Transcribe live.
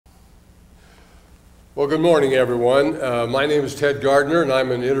Well, good morning, everyone. My name is Ted Gardner, and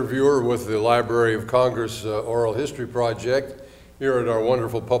I'm an interviewer with the Library of Congress Oral History Project here at our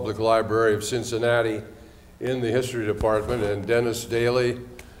wonderful public library of Cincinnati in the History Department. And Dennis Daly,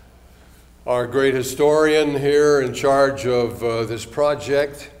 our great historian here in charge of this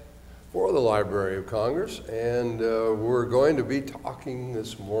project for the Library of Congress. And we're going to be talking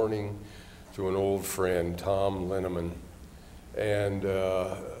this morning to an old friend, Tom Linneman. And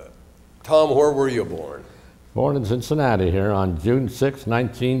Tom, where were you born? Born in Cincinnati here on June 6,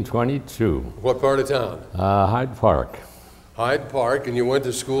 1922. What part of town? Hyde Park. Hyde Park, and you went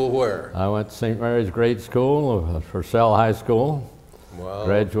to school where? I went to St. Mary's Grade School, Purcell High School. Wow.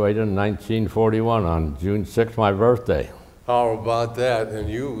 Graduated in 1941 on June 6, my birthday. How about that?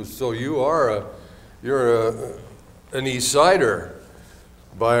 And so you're an East Sider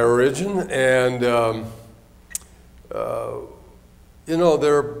by origin, and you know,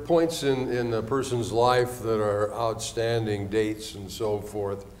 there are points in a person's life that are outstanding, dates and so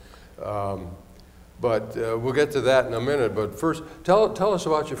forth. But we'll get to that in a minute. But first, tell us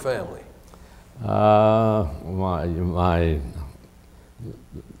about your family. My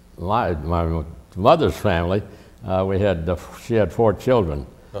mother's family, she had 4 children,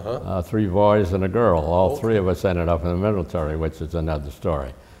 3 boys and a girl. All 3 of us ended up in the military, which is another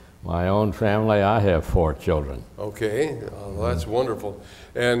story. My own family, I have 4 children. Okay, well, that's wonderful.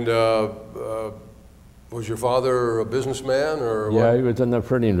 And was your father a businessman or Yeah, what? he was in the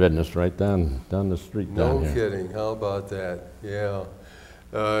printing business right down the street down here. No kidding, how about that? Yeah.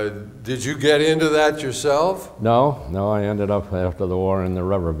 Did you get into that yourself? No, I ended up after the war in the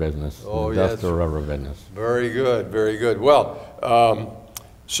rubber business, industrial rubber business. Very good, very good. Well,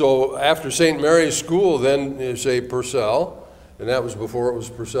 so after St. Mary's School, then you say Purcell. And that was before it was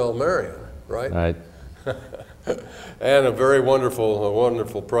Purcell Marion, right? Right. And a very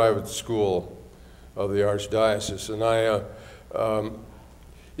wonderful private school of the Archdiocese. And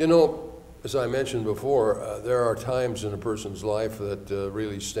you know, as I mentioned before, there are times in a person's life that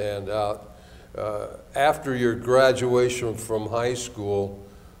really stand out. After your graduation from high school,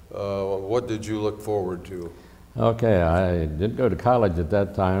 what did you look forward to? Okay, I didn't go to college at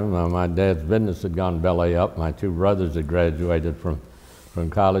that time. My dad's business had gone belly up. My 2 brothers had graduated from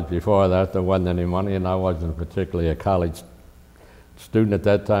college before that. There wasn't any money, and I wasn't particularly a college student at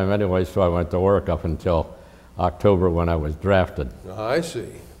that time anyway, so I went to work up until October when I was drafted. I see.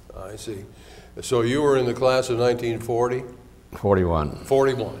 So you were in the class of 1940? 41.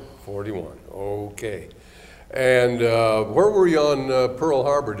 41, okay. And where were you on Pearl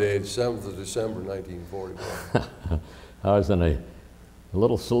Harbor Day, the 7th of December, 1941? I was in a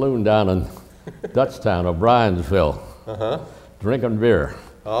little saloon down in Dutchtown, O'Briensville, drinking beer.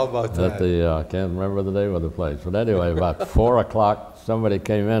 How about that? I can't remember the name of the place. But anyway, about 4 o'clock, somebody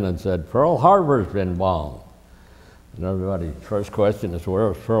came in and said, Pearl Harbor's been bombed. And everybody's first question is,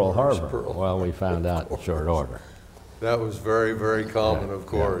 where's Pearl Harbor? Well, we found out in short order. That was very, very common, of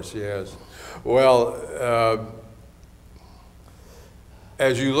course, yes. Well,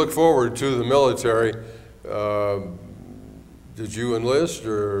 as you look forward to the military, did you enlist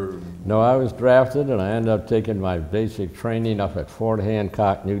or? No, I was drafted and I ended up taking my basic training up at Fort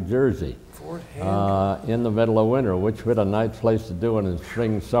Hancock, New Jersey. Fort Hancock? In the middle of winter, which was a nice place to do it in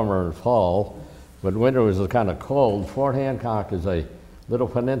spring, summer, and fall. But winter was kind of cold. Fort Hancock is a little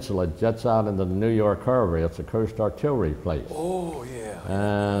peninsula, juts out into the New York Harbor. It's a Coast Artillery place. Oh, yeah.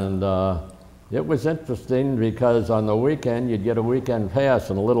 And it was interesting because on the weekend, you'd get a weekend pass,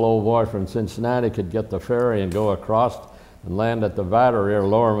 and a little old boy from Cincinnati could get the ferry and go across and land at the Battery or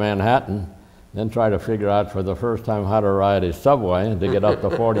Lower Manhattan, then try to figure out for the first time how to ride a subway and to get up to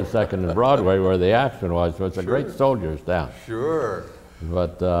 42nd and Broadway where the action was. So it's a great soldiers town. Sure.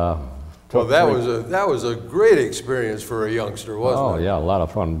 But well, that was a great experience for a youngster, wasn't it? Oh yeah, a lot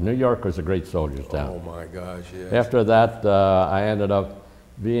of fun. New York was a great soldiers town. Oh my gosh, yes. After that, I ended up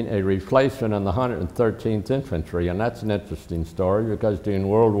being a replacement in the 113th Infantry, and that's an interesting story because during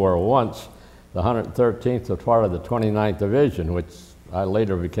World War I, the 113th was part of the 29th Division, which I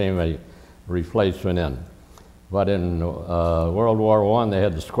later became a replacement in. But in World War I, they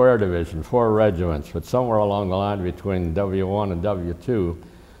had the Square Division, 4 regiments, but somewhere along the line between W1 and W2,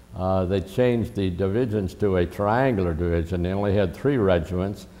 they changed the divisions to a triangular division. They only had 3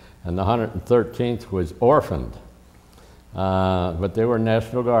 regiments, and the 113th was orphaned. But they were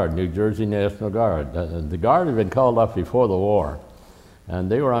National Guard, New Jersey National Guard. The Guard had been called up before the war, and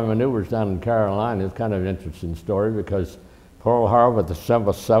they were on maneuvers down in Carolina. It's kind of an interesting story because Pearl Harbor,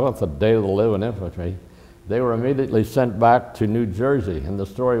 December 7th, the day of the living infantry, they were immediately sent back to New Jersey. And the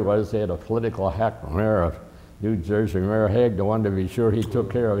story was they had a political hack mayor of New Jersey, Mayor Haig, wanted to be sure he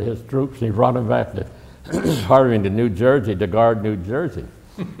took care of his troops. He brought them back to harboring to New Jersey to guard New Jersey.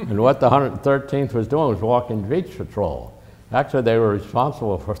 And what the 113th was doing was walking beach patrol. Actually, they were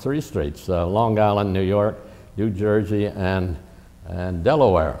responsible for 3 states, Long Island, New York, New Jersey, and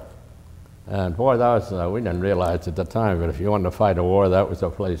Delaware. And boy, that was, we didn't realize at the time, but if you wanted to fight a war, that was the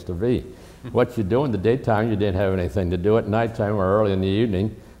place to be. What you do in the daytime, you didn't have anything to do. At nighttime or early in the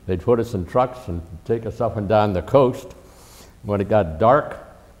evening, they'd put us in trucks and take us up and down the coast. When it got dark,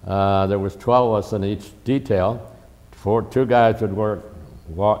 there was 12 of us in each detail. 2 guys would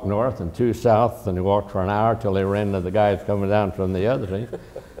walk north and 2 south, and they walked for an hour till they ran into the guys coming down from the other thing.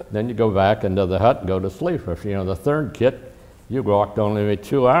 Then you go back into the hut and go to sleep. If you know the 3rd kit, you walked only maybe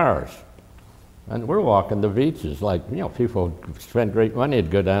 2 hours. And we're walking the beaches like, you know, people spend great money to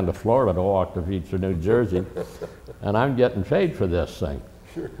go down to Florida to walk the beach of New Jersey. And I'm getting paid for this thing.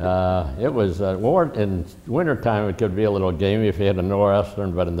 It was war in wintertime. It could be a little gamey if you had a nor'easter,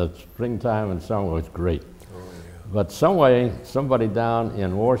 but in the springtime and summer it was great. Oh, yeah. But some way, somebody down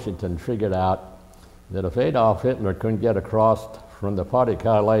in Washington figured out that if Adolf Hitler couldn't get across from the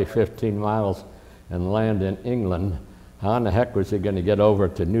Pas-de-Calais 15 miles and land in England, how in the heck was he going to get over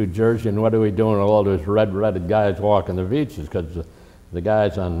to New Jersey, and what are we doing with all those red-headed guys walking the beaches? Because the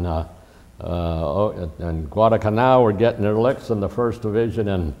guys on Guadalcanal were getting their licks in the 1st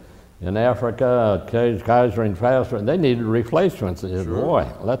Division in Africa, Kaiser and Faster, and they needed replacements. They said, sure. Boy,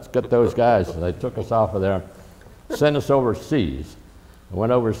 let's get those guys. So they took us off of there, sent us overseas. I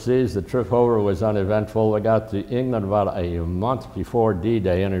went overseas. The trip over was uneventful. We got to England about a month before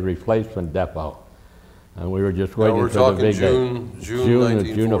D-Day in a replacement depot. And we were just waiting for the big day.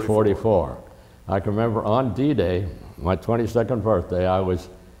 June of 44. I can remember on D-Day, my 22nd birthday, I was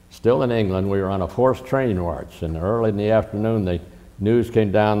still in England. We were on a forced train march, and early in the afternoon, the news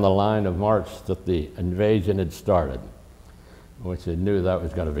came down the line of march that the invasion had started, which they knew that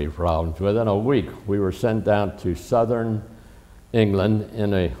was going to be problems. Within a week, we were sent down to southern England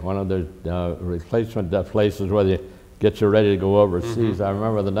in one of the replacement places where they get you ready to go overseas. I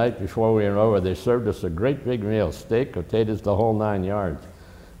remember the night before we went over, they served us a great big meal, steak, potatoes, the whole 9 yards.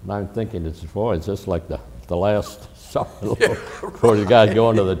 And I'm thinking, boy, it's just like the last supper before the guys go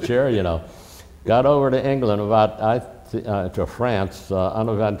into the chair, you know. Got over to England to France,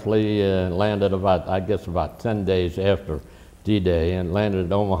 uneventfully landed about 10 days after D-Day, and landed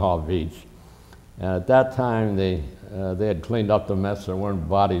at Omaha Beach. And at that time, they had cleaned up the mess. There weren't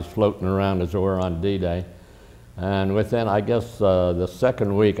bodies floating around as there were on D-Day. And within, I guess, the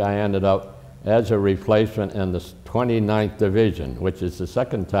 2nd week, I ended up as a replacement in the 29th Division, which is the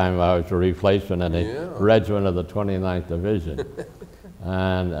 2nd time I was a replacement in a regiment of the 29th Division.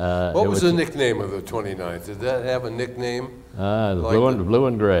 And what was the nickname of the 29th? Did that have a nickname? Blue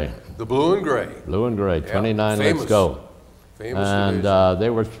and Gray. The Blue and Gray. Blue and Gray, 29, famous, let's go. Famous and they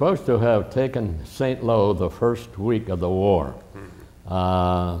were supposed to have taken St. Lo the 1st week of the war.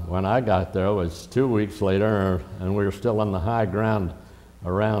 When I got there, it was 2 weeks later, and we were still on the high ground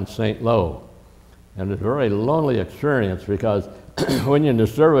around St. Lo. And it was a very lonely experience because when you're in the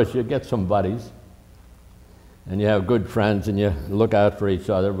service, you get some buddies, and you have good friends, and you look out for each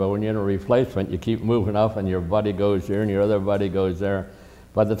other. But when you're in a replacement, you keep moving up, and your buddy goes here, and your other buddy goes there.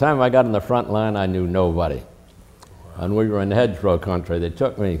 By the time I got in the front line, I knew nobody. Wow. And we were in hedgerow country. They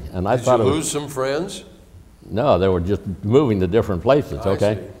took me, and I thought— Did you lose some friends? No, they were just moving to different places,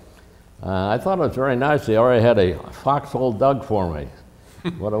 okay? I thought it was very nice. They already had a foxhole dug for me.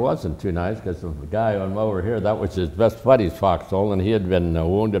 Well, it wasn't too nice because the guy on over here, that was his best buddy's foxhole, and he had been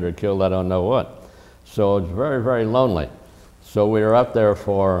wounded or killed, I don't know what. So it was very, very lonely. So we were up there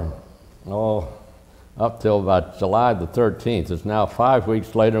for, up till about July the 13th. It's now 5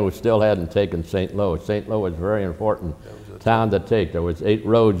 weeks later, and we still hadn't taken St. Lo. St. Lo was a very important town to take. There was 8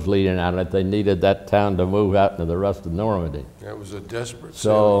 roads leading out of it. They needed that town to move out into the rest of Normandy. That was a desperate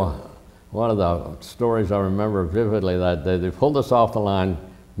So one of the stories I remember vividly that day, they pulled us off the line,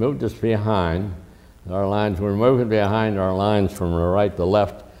 moved us behind our lines. We were moving behind our lines from the right to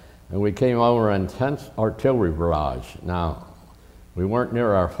left, and we came over an intense artillery barrage. Now, we weren't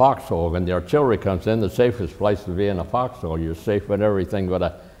near our foxhole. When the artillery comes in, the safest place to be in a foxhole. You're safe with everything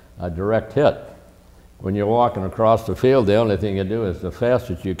but a direct hit. When you're walking across the field, the only thing you do is the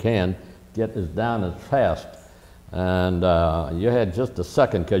fastest you can get as down as fast. And you had just a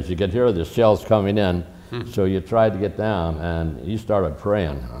second because you could hear the shells coming in. So you tried to get down, and you started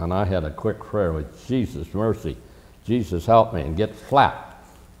praying. And I had a quick prayer with Jesus, mercy, Jesus, help me, and get flat.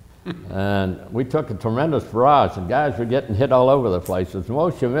 And we took a tremendous barrage, and guys were getting hit all over the place. It was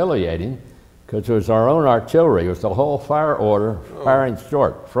most humiliating because it was our own artillery. It was the whole fire order, firing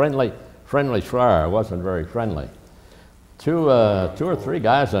short, friendly fire. It wasn't very friendly. two or three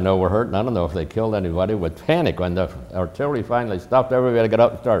guys I know were hurt, and I don't know if they killed anybody, with panic when the artillery finally stopped. Everybody got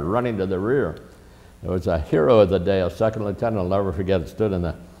up and started running to the rear. There was a hero of the day, a second lieutenant, I'll never forget, stood in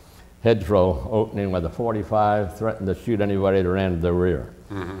the hedgerow opening with a .45, threatened to shoot anybody that ran to the rear.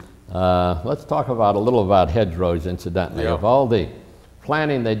 Let's talk about a little about hedgerows, incidentally. Yeah. Of all the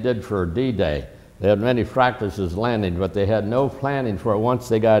planning they did for D-Day, they had many practices landing, but they had no planning for it once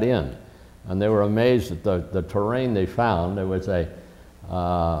they got in. And they were amazed at the terrain they found. There was a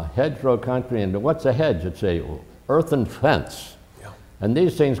hedgerow country, and what's a hedge? It's a earthen fence. Yeah. And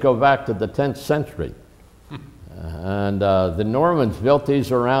these things go back to the 10th century. And the Normans built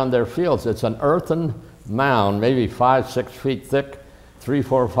these around their fields. It's an earthen mound, maybe 5, 6 feet thick, 3,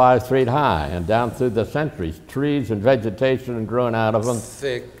 4, 5 feet high, and down through the centuries, trees and vegetation and growing out of them.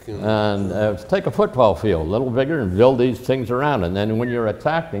 Thick. And take a football field, a little bigger, and build these things around. And then when you're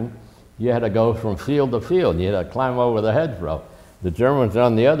attacking, you had to go from field to field. You had to climb over the hedgerow. The Germans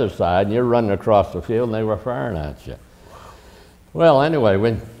on the other side, and you're running across the field, and they were firing at you. Well, anyway,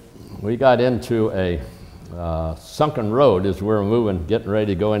 when we got into a sunken road as we were moving, getting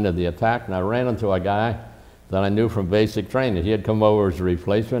ready to go into the attack, and I ran into a guy that I knew from basic training. He had come over as a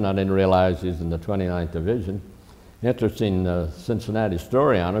replacement. I didn't realize he was in the 29th Division. Interesting Cincinnati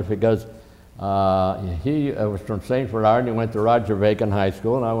story on it, because he was from St. Bernard, and he went to Roger Bacon High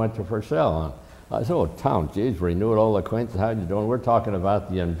School, and I went to Purcell. I said, oh, Tom, geez, renewed old acquaintance, how you doing? We're talking about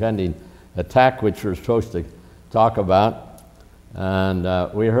the impending attack, which we're supposed to talk about.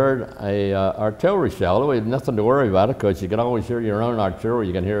 And we heard a artillery shell. We had nothing to worry about it, because you can always hear your own artillery.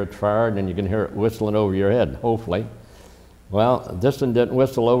 You can hear it fired, and you can hear it whistling over your head, hopefully. Well, this one didn't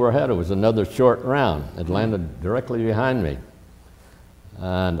whistle overhead. It was another short round. It landed directly behind me.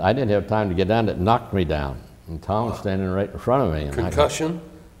 And I didn't have time to get down. It knocked me down. And Tom was standing right in front of me. And Concussion?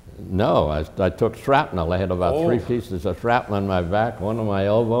 No, I took shrapnel. I had about 3 pieces of shrapnel on my back, one on my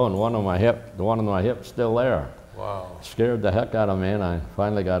elbow and one on my hip. The one on my hip's still there. Wow. Scared the heck out of me, and I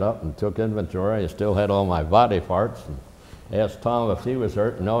finally got up and took inventory. I still had all my body parts, and asked Tom if he was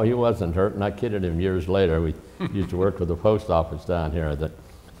hurt. No, he wasn't hurt, and I kidded him years later. We used to work with the post office down here.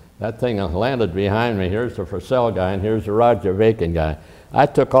 That thing landed behind me. Here's the Purcell guy, and here's the Roger Bacon guy. I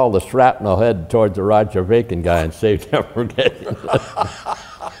took all the shrapnel head towards the Roger Bacon guy and saved him from getting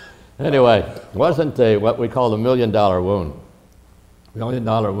Anyway, it wasn't what we call the $1 million wound. $1 million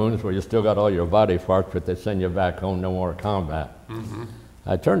wounds where you still got all your body parts, but they send you back home, no more combat.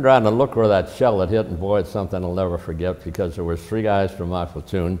 I turned around and looked where that shell had hit, and boy, it's something I'll never forget, because there were 3 guys from my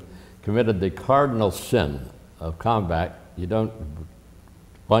platoon committed the cardinal sin of combat. You don't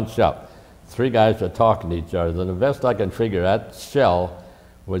bunch up. 3 guys are talking to each other. And the best I can figure, that shell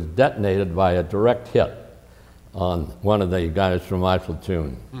was detonated by a direct hit on one of the guys from my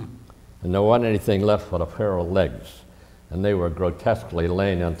platoon. And there wasn't anything left but a pair of legs. And they were grotesquely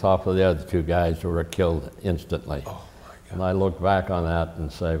laying on top of the other 2 guys who were killed instantly. Oh, my God. And I look back on that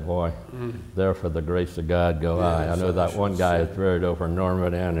and say, boy, there for the grace of God go I. I know that one guy is buried over in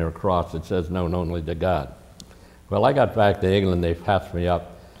Normandy, and their cross it says known only to God. Well, I got back to England, they patched me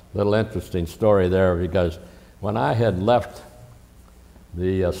up. Little interesting story there, because when I had left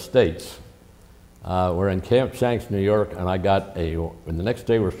the States, we're in Camp Shanks, New York, and I got and the next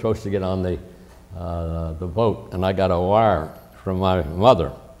day we're supposed to get on the boat, and I got a wire from my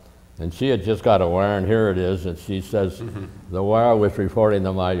mother, and she had just got a wire, and here it is, and she says the wire was reporting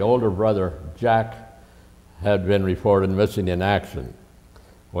that my older brother Jack had been reported missing in action.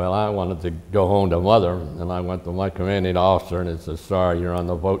 Well, I wanted to go home to Mother, and I went to my commanding officer, and he said, sorry, you're on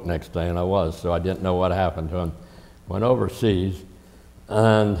the boat next day, and I was, so I didn't know what happened to him. Went overseas,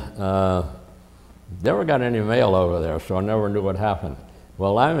 and never got any mail over there, so I never knew what happened.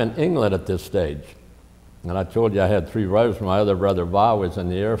 Well, I'm in England at this stage, and I told you I had 3 brothers. My other brother, Bob, was in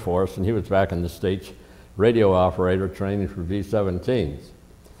the Air Force, and he was back in the States, radio operator training for B-17s.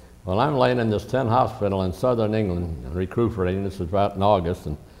 Well, I'm laying in this tent hospital in southern England, recuperating. This is about in August,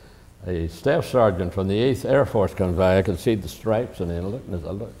 and a staff sergeant from the 8th Air Force comes by. I could see the stripes, and I looked, and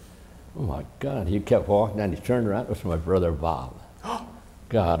I looked. Oh, my God. He kept walking, and he turned around. It was my brother, Bob.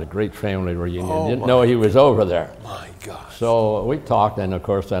 God, a great family reunion. Oh, didn't know he was over there. My gosh. So we talked, and of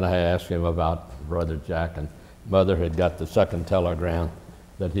course, then I asked him about Brother Jack, and Mother had got the second telegram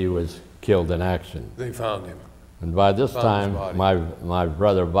that he was killed in action. They found him. And by this time, my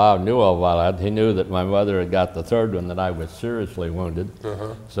brother Bob knew all about that. He knew that my mother had got the 3rd one, that I was seriously wounded.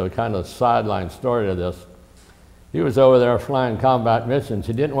 So kind of sideline story to this. He was over there flying combat missions.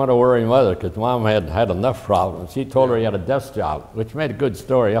 He didn't want to worry Mother, because Mom had enough problems. He told her he had a desk job, which made a good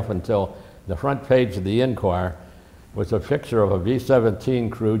story up until the front page of the Inquirer was a picture of a B-17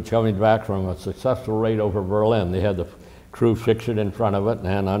 crew coming back from a successful raid over Berlin. They had the crew pictured in front of it,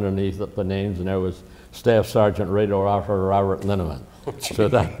 and underneath it the names, and there was Staff Sergeant Radio Officer Robert Linneman. Oh, so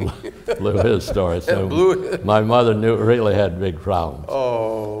that blew his story. So blew it. my mother really had big problems.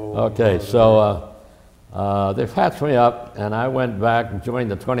 Oh. Okay, so they patched me up, and I went back and joined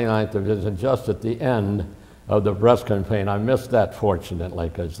the 29th Division just at the end of the Brest campaign. I missed that, fortunately,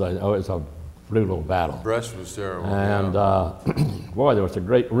 because it was a brutal battle. Brest was terrible. And yeah. boy, there was a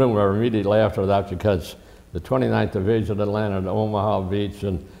great rumor immediately after that, because the 29th Division had landed at Omaha Beach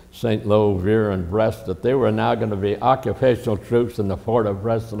and St. Lo, Vere, and Brest, that they were now going to be occupational troops in the fort of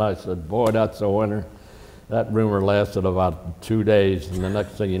Brest. And I said, boy, that's a winner. That rumor lasted about 2 days, and the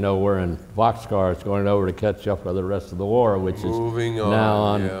next thing you know, we're in boxcars going over to catch up with the rest of the war, which is now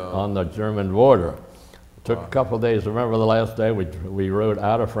on the German border. It took a couple of days. Remember the last day we rode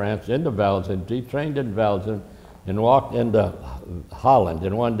out of France into Belgium, detrained in Belgium, and walked into Holland.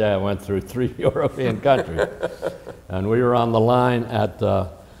 And one day I went through 3 European countries. And we were on the line at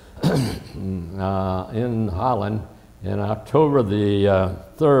in Holland. In October the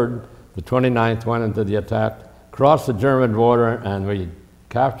 3rd, the 29th went into the attack, crossed the German border, and we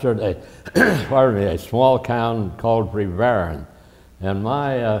captured a small town called Beveren. And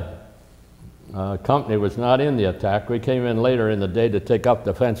my company was not in the attack. We came in later in the day to take up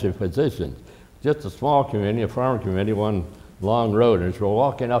defensive positions. Just a small community, a farm community, one long road. And as we're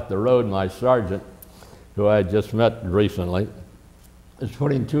walking up the road, my sergeant, who I had just met recently, is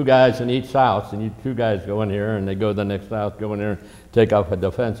putting 2 guys in each house, and you 2 guys go in here, and they go to the next house, go in there, and take up a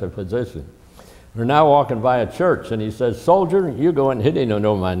defensive position. We're now walking by a church, and he says, "Soldier, you go in." He didn't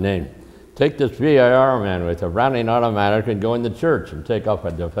know my name. "Take this VIR man with a Browning automatic and go in the church and take up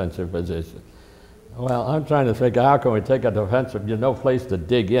a defensive position." Well, I'm trying to think, how can we take a defensive? There's no place to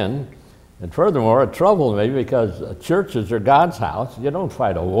dig in. And furthermore, it troubled me because churches are God's house. You don't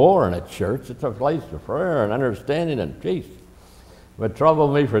fight a war in a church. It's a place of prayer and understanding and peace. What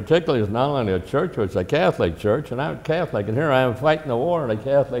troubled me particularly is not only a church, it was a Catholic church, and I'm Catholic, and here I am fighting a war in a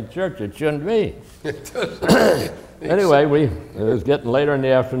Catholic church. It shouldn't be. Anyway, it was getting later in the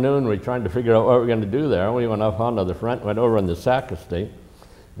afternoon. We were trying to figure out what we were going to do there. We went up onto the front, went over in the sacristy,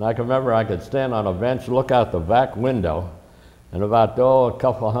 and I can remember I could stand on a bench, look out the back window, and about, a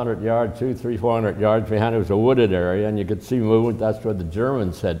couple hundred yards, 200, 300, 400 yards behind it was a wooded area, and you could see movement. That's where the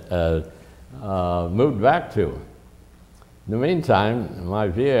Germans had moved back to. In the meantime, my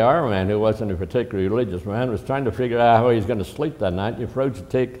VAR man, who wasn't a particularly religious man, was trying to figure out how he was going to sleep that night. He approached to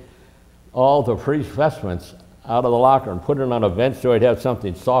take all the priest vestments out of the locker and put it on a bench so he'd have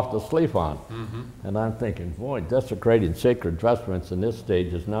something soft to sleep on. Mm-hmm. And I'm thinking, boy, desecrating sacred vestments in this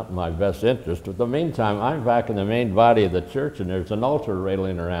stage is not in my best interest. But in the meantime, I'm back in the main body of the church, and there's an altar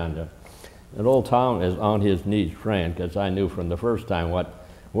railing around it. And old Tom is on his knees praying, because I knew from the first time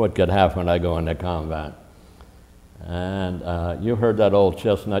what could happen when I go into combat. And you heard that old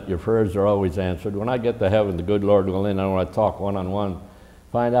chestnut, your prayers are always answered. When I get to heaven, the good Lord will in, I want to talk one-on-one,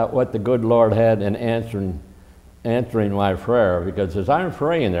 find out what the good Lord had in answering my prayer, because as I'm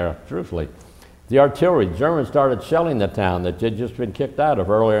praying there, truthfully, the artillery, Germans started shelling the town that they'd just been kicked out of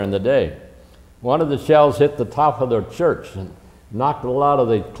earlier in the day. One of the shells hit the top of their church and knocked a lot of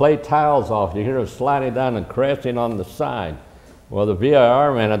the clay tiles off. You hear them sliding down and crashing on the side. Well, the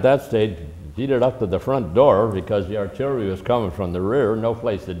VIR man at that stage beat it up to the front door because the artillery was coming from the rear, no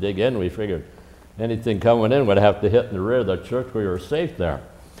place to dig in. We figured anything coming in would have to hit in the rear of the church. We were safe there,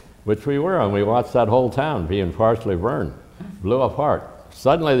 which we were, and we watched that whole town being partially burned, blew apart.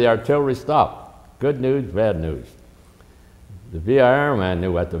 Suddenly the artillery stopped. Good news, bad news. The VIR man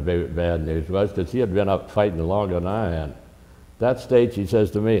knew what the bad news was, because he had been up fighting longer than I had. That stage, he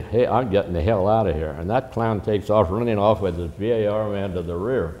says to me, "Hey, I'm getting the hell out of here." And that clown takes off, running off with his VIR man to the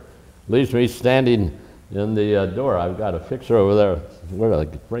rear. Leaves me standing in the door. I've got a picture over there. Where did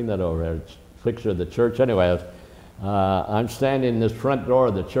I bring that over there? It's a picture of the church. Anyway, I'm standing in this front door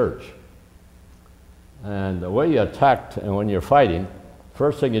of the church. And the way you attack, and when you're fighting,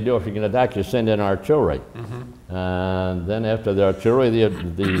 first thing you do if you can attack, you send in artillery. Mm-hmm. And then after the artillery,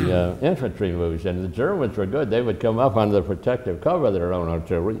 the infantry moves. And the Germans were good. They would come up under the protective cover of their own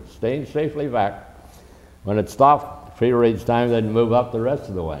artillery, staying safely back. When it stopped, pre-rage time, they'd move up the rest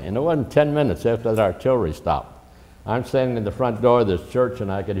of the way. And it wasn't 10 minutes after the artillery stopped. I'm standing in the front door of this church,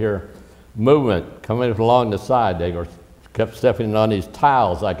 and I could hear movement coming along the side. They kept stepping on these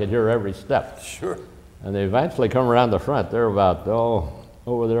tiles. I could hear every step. Sure. And they eventually come around the front. They're about,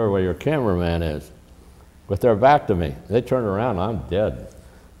 over there where your cameraman is. With their back to me. They turn around, I'm dead.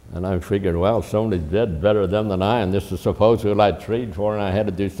 And I figured, well, somebody's dead better them than I, and this is supposedly what I'd trained for, and I had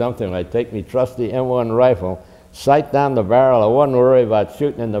to do something. I'd take me trusty M1 rifle, sight down the barrel. I wasn't worried about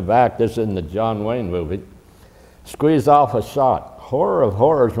shooting in the back. This is in the John Wayne movie. Squeeze off a shot. Horror of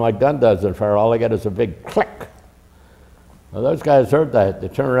horrors, my gun doesn't fire. All I get is a big click. Well, those guys heard that. They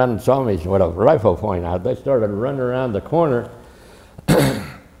turned around and saw me with a rifle point out. They started running around the corner.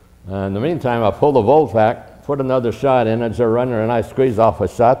 In the meantime, I pulled the bolt back, put another shot in as they're running, and I squeezed off a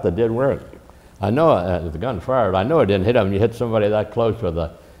shot that did work. I know the gun fired. I know it didn't hit them. You hit somebody that close with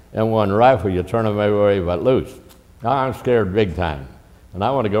a M1 rifle, you turn them every way but loose. Now I'm scared big time. And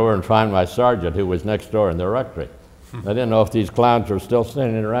I want to go over and find my sergeant who was next door in the rectory. I didn't know if these clowns were still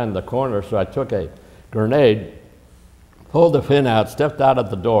standing around the corner, so I took a grenade, pulled the pin out, stepped out of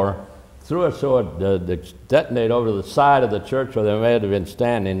the door, threw it so it detonated over the side of the church where they may have been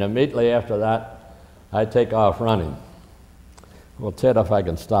standing. Immediately after that, I take off running. Well, Ted, if I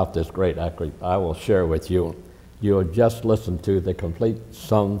can stop this great, I will share with you. You have just listened to the complete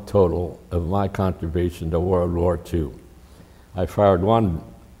sum total of my contribution to World War II. I fired one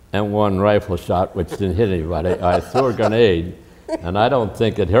M1 rifle shot, which didn't hit anybody. I threw a grenade, and I don't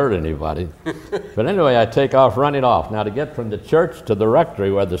think it hurt anybody. But anyway, I take off running off. Now, to get from the church to the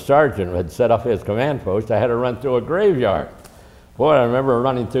rectory where the sergeant had set up his command post, I had to run through a graveyard. Boy, I remember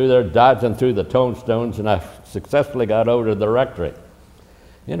running through there, dodging through the tombstones, and I successfully got over to the rectory.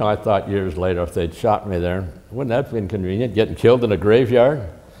 You know, I thought years later if they'd shot me there, wouldn't that have been convenient, getting killed in a graveyard?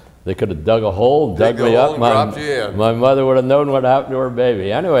 They could have dug a hole, dug me up. My mother would have known what happened to her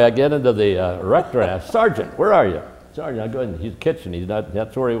baby. Anyway, I get into the rectory. I said, Sergeant, where are you? Sergeant, I go in his kitchen. He's not,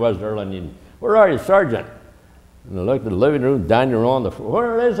 that's where he was early in the evening. Where are you, Sergeant? And I looked at the living room, dining room, on the floor.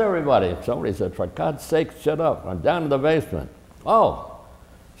 Where is everybody? Somebody said, for God's sake, shut up. I'm down in the basement. Oh,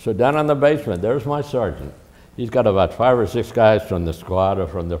 so down in the basement, there's my sergeant. He's got about 5 or 6 guys from the squad or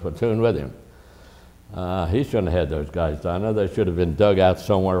from the platoon with him. He shouldn't have had those guys down there. They should have been dug out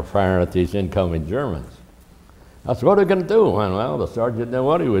somewhere firing at these incoming Germans. I said, what are we going to do? And, well, the sergeant didn't know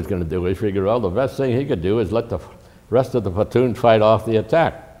what he was going to do. He figured, well, the best thing he could do is let the rest of the platoon fight off the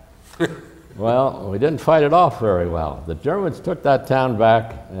attack. Well, we didn't fight it off very well. The Germans took that town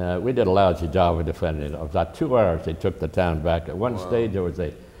back. We did a lousy job of defending it. About 2 hours they took the town back. At one stage there was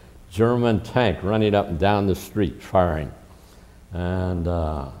a German tank running up and down the street firing. And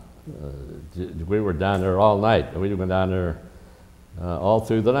we were down there all night. We were down there all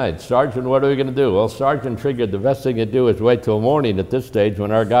through the night. Sergeant, what are we going to do? Well, Sergeant figured the best thing to do is wait till morning at this stage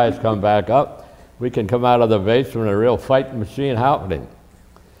when our guys come back up. We can come out of the base with a real fighting machine happening.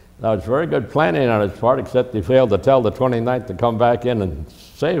 That was very good planning on his part, except he failed to tell the 29th to come back in and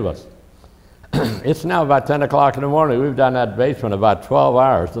save us. It's now about 10 o'clock in the morning. We've done that basement about 12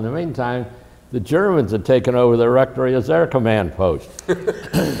 hours. In the meantime, the Germans had taken over the rectory as their command post.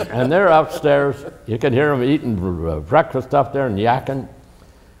 And they're upstairs. You can hear them eating breakfast up there and yakking.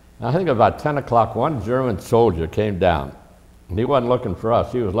 I think about 10 o'clock, one German soldier came down. And he wasn't looking for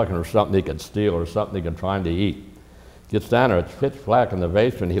us. He was looking for something he could steal or something he could find to eat. Gets down there, it's pitch black in the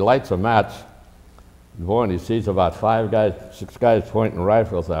basement. He lights a match. Boy, and he sees about 5 guys, 6 guys pointing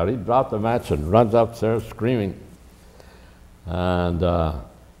rifles out. He dropped the match and runs upstairs screaming. And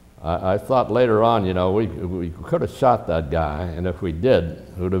I thought later on, you know, we could have shot that guy, and if we did,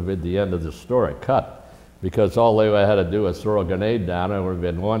 it would have been the end of the story, cut. Because all they had to do was throw a grenade down, and there would have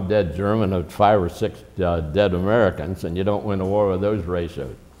been 1 dead German and 5 or 6 dead Americans, and you don't win a war with those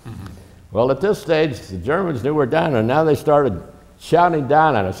ratios. Mm-hmm. Well, at this stage, the Germans knew we were down there, and now they started shouting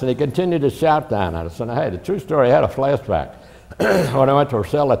down at us, and they continued to shout down at us. And hey, the true story, I had a flashback. When I went to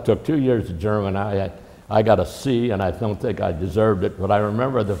Rossell, it took 2 years of German. I got a C, and I don't think I deserved it, but I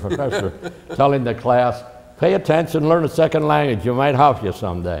remember the professor telling the class, pay attention, learn a second language, you might help you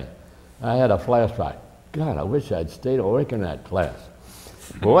someday. I had a flashback. God, I wish I'd stayed awake in that class.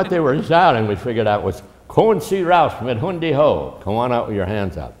 But what they were shouting, we figured out, was, Kommen Sie raus mit Hundi ho. Come on out with your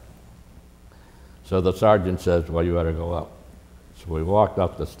hands out. So the sergeant says, well, you better go up. So we walked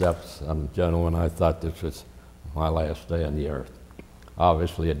up the steps, and gentlemen, I thought this was my last day on the earth.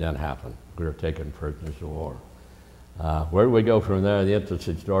 Obviously, it didn't happen. We were taken prisoners of war. Where do we go from there? The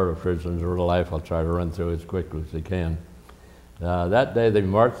interesting story of prisoners of life, I'll try to run through as quickly as I can. That day, they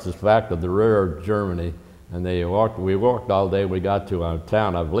marched us back to the rear of Germany, and we walked all day. We got to a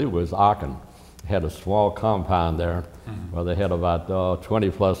town, I believe it was Aachen. Had a small compound there where they had about 20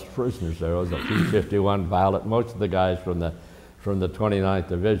 plus prisoners there. It was a P-51 pilot, most of the guys from the 29th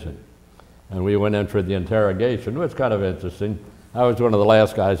Division. And we went in for the interrogation. It was kind of interesting. I was one of the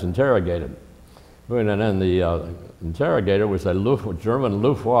last guys interrogated. And then the interrogator was a German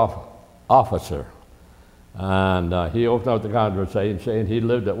Luftwaffe officer. And he opened up the conversation saying he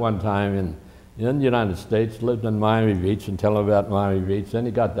lived at one time in the United States, lived in Miami Beach, and tell him about Miami Beach. Then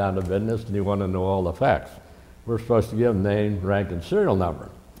he got down to business and he wanted to know all the facts. We're supposed to give him name, rank, and serial number.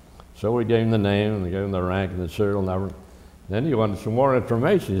 So we gave him the name, and we gave him the rank and the serial number. Then he wanted some more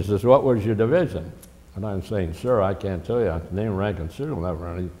information. He says, what was your division? And I'm saying, sir, I can't tell you. Name, rank, and serial number.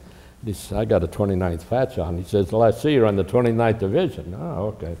 And he says, I got a 29th patch on. He says, well, I see you're on the 29th Division.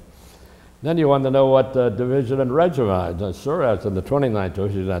 Oh, okay. Then you wanted to know what division and regiment. I said, sir, I was in the 29th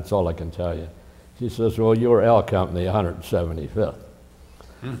Division. That's all I can tell you. She says, well, you were L Company, 175th.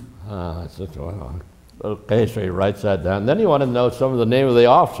 I said, well, okay, so he writes that down. Then he wanted to know some of the name of the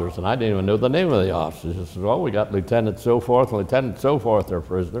officers, and I didn't even know the name of the officers. He says, well, we got Lieutenant so forth and Lieutenant so forth are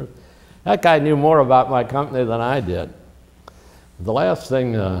prisoners. That guy knew more about my company than I did. The last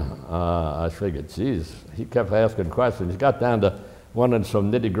thing I figured, geez, he kept asking questions. He got down to wanting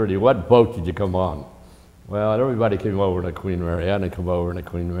some nitty-gritty. What boat did you come on? Well, everybody came over to Queen Mary. I didn't come over to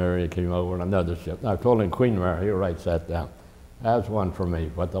Queen Mary. I came over on another ship. I told him Queen Mary. He writes that down. That's one for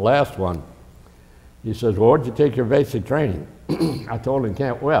me. But the last one, he says, well, where'd you take your basic training? I told him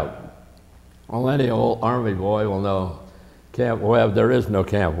Camp Webb. Well, any old Army boy will know Camp Webb. There is no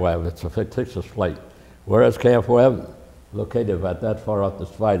Camp Webb. It's a fictitious flight. Where is Camp Webb? Located about that far up the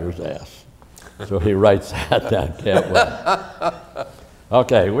spider's ass. So he writes that down, Camp Webb.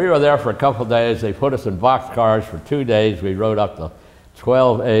 Okay, we were there for a couple of days. They put us in boxcars for 2 days. We rode up to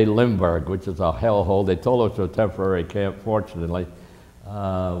 12A Limburg, which is a hellhole. They told us it was a temporary camp, fortunately.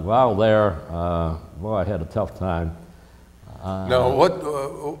 While there, boy, I had a tough time. Now,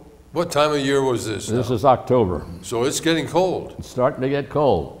 what time of year was this? This is October. So it's getting cold. It's starting to get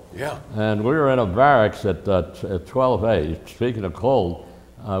cold. Yeah. And we were in a barracks at 12A. Speaking of cold,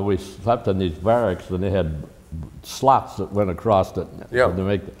 we slept in these barracks, and they had slots that went across it. Yeah.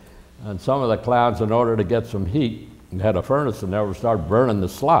 And some of the clowns, in order to get some heat, had a furnace and they would start burning the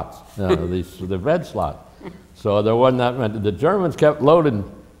slots, the bed slot. So there wasn't that many. The Germans kept loading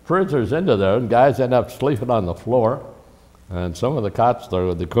prisoners into there, and guys ended up sleeping on the floor. And some of the cots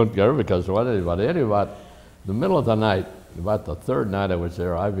there, they couldn't go because of anybody. About the middle of the night, about the third night I was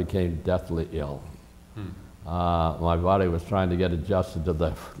there, I became deathly ill. My body was trying to get adjusted to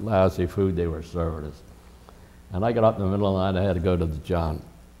the lousy food they were serving us. And I got up in the middle of the night, I had to go to the John.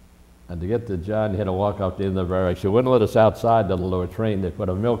 And to get to John, you had to walk up to the barracks. You wouldn't let us outside the lower train. They put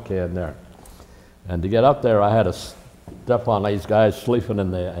a milk can there. And to get up there, I had to step on these guys sleeping in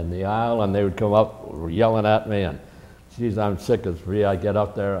the aisle, and they would come up yelling at me. And, geez, I'm sick as free. I get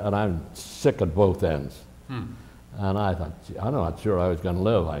up there, and I'm sick at both ends. And I thought, gee, I'm not sure I was going to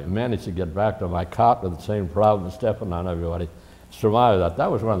live. I managed to get back to my cot with the same problem, stepping on everybody. Survived that.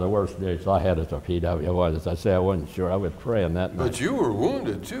 That was one of the worst days I had as a PW. As I say, I wasn't sure. I was praying that night. But you were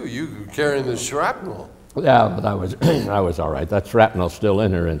wounded too. You were carrying the shrapnel. Yeah, but I was all right. That shrapnel's still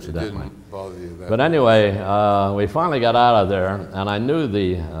in here, incidentally. It didn't bother you that But anyway, we finally got out of there, and I knew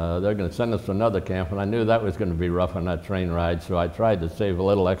they're going to send us to another camp, and I knew that was going to be rough on that train ride. So I tried to save a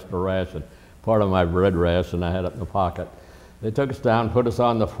little extra ration, part of my bread ration I had up in the pocket. They took us down, put us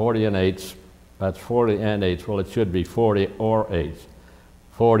on the 40 and 8s. That's 40 and 8s. Well, it should be 40 or 8s.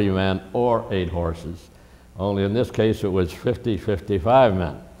 40 men or 8 horses. Only in this case, it was 50, 55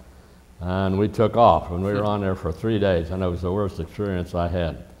 men. And we took off, and we were on there for 3 days, and it was the worst experience I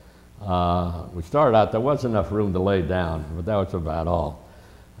had. We started out, there wasn't enough room to lay down, but that was about all.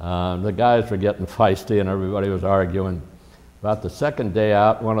 The guys were getting feisty, and everybody was arguing. About the second day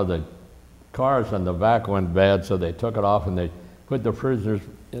out, one of the cars in the back went bad, so they took it off, and they put the prisoners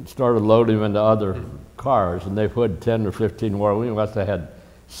and started loading them into other cars, and they put 10 or 15 more. We must have had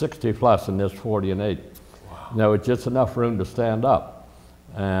 60 plus in this 40 and 8. Wow. There was just enough room to stand up.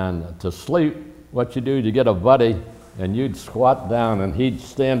 And to sleep, what you do, you get a buddy, and you'd squat down, and he'd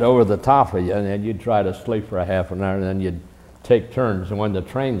stand over the top of you, and then you'd try to sleep for a half an hour, and then you'd take turns. And when the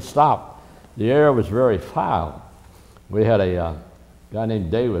train stopped, the air was very foul. We had a guy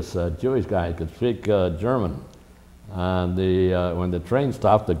named Davis, a Jewish guy, he could speak German. And when the train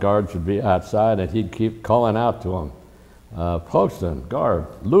stopped, the guards would be outside, and he'd keep calling out to them, Poston, guard,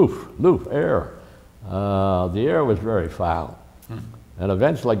 Loof, air. The air was very foul. And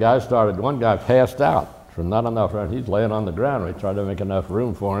eventually one guy passed out from not enough room. He's laying on the ground. We tried to make enough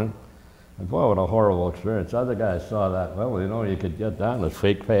room for him. And boy, what a horrible experience. Other guys saw that. Well, you know, you could get down and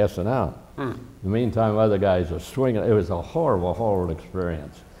fake passing out. In the meantime, other guys are swinging. It was a horrible, horrible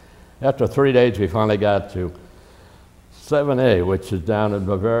experience. After 3 days, we finally got to 7A, which is down in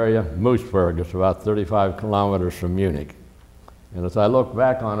Bavaria, Moosburg. It's about 35 kilometers from Munich. And as I look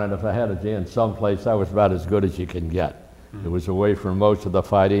back on it, if I had to be in some place, that was about as good as you can get. It was away from most of the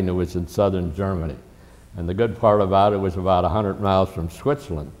fighting. It was in southern Germany. And the good part about it was about 100 miles from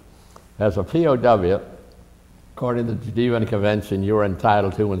Switzerland. As a POW, according to the Geneva Convention, you were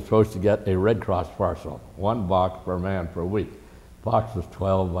entitled to and supposed to get a Red Cross parcel, 1 box per man per week. Box was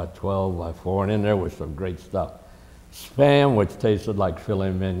 12 by 12 by 4, and in there was some great stuff. Spam, which tasted like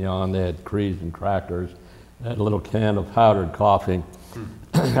filet mignon. They had creams and crackers. They had a little can of powdered coffee.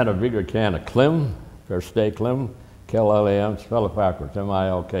 Had a bigger can of Klim, or Stay Klim, K-L-M, spell it backwards,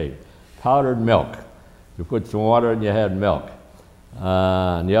 M-I-L-K. Powdered milk. You put some water and you had milk.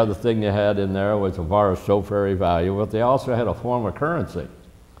 And the other thing you had in there was a bar of soap, very valuable, but they also had a form of currency.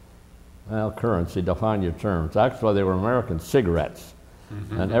 Well, currency, define your terms. Actually, they were American cigarettes.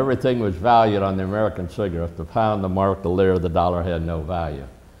 And everything was valued on the American cigarettes. The pound, the mark, the lira, the dollar had no value.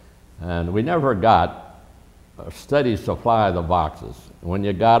 And we never got a steady supply of the boxes. When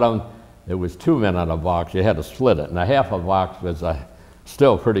you got them, it was 2 men on a box. You had to split it. And a half a box was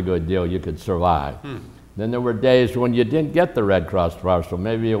still a pretty good deal. You could survive. Then there were days when you didn't get the Red Cross parcel,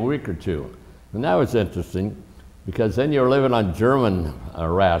 maybe a week or two. And that was interesting, because then you were living on German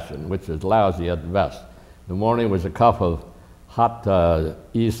ration, which was lousy at best. The morning was a cup of hot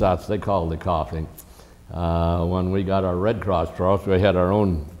ersatz, they called the coffee. When we got our Red Cross parcel, we had our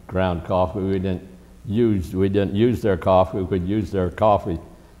own ground coffee. We didn't use their coffee. We could use their coffee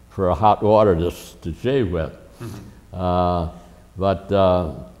for a hot water to shave with.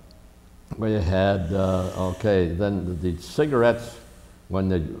 We had, okay, then the cigarettes, when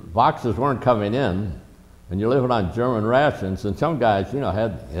the boxes weren't coming in, and you're living on German rations, and some guys, you know,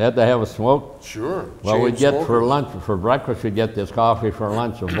 had to have a smoke. Sure. Well, we'd get for lunch, for breakfast, we'd get this coffee. For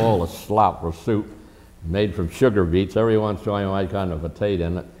lunch, a bowl of slop or soup made from sugar beets. Every once in a while, you might kind of potato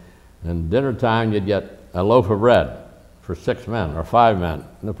in it. And dinner time, you'd get a loaf of bread for 6 men or 5 men.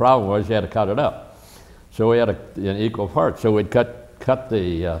 And the problem was you had to cut it up. So we had an equal part. So we'd cut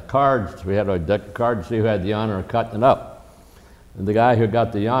the cards. We had a deck of cards to see who had the honor of cutting it up. And the guy who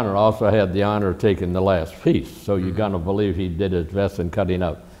got the honor also had the honor of taking the last piece. So you're going to believe he did his best in cutting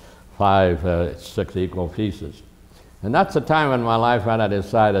up 5, 6 equal pieces. And that's the time in my life when I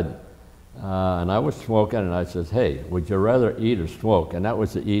decided, and I was smoking, and I said, hey, would you rather eat or smoke? And that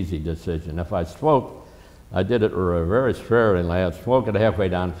was the easy decision. If I smoked, I did it very sparingly. I'd smoke it halfway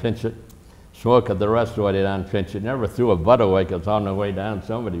down, pinch it, smoke it the rest of the way down, pinch it. Never threw a butt away, because on the way down,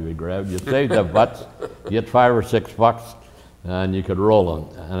 somebody would grab. You saved the butts, you get $5 or $6, and you could roll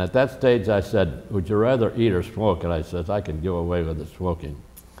them. And at that stage, I said, would you rather eat or smoke? And I said, I can do away with the smoking.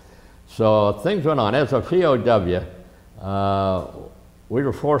 So things went on. As a POW, we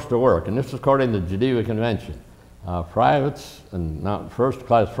were forced to work, and this is according to the Geneva Convention. Privates and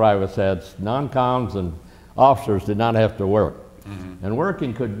first-class privates had non-coms, and officers did not have to work. And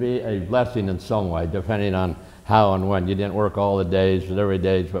working could be a blessing in some way, depending on how and when. You didn't work all the days and every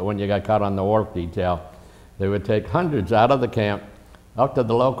day, but when you got caught on the wharf detail, they would take hundreds out of the camp, up to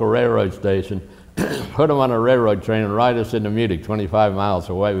the local railroad station, put them on a railroad train and ride us into Munich, 25 miles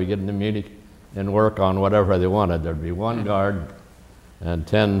away. We get into Munich and work on whatever they wanted. There'd be 1 guard and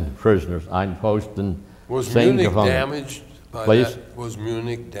 10 prisoners. Einposten. Was Munich damaged by that? Was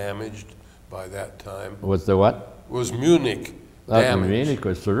Munich damaged by that time? Was the what? Was Munich damaged? Munich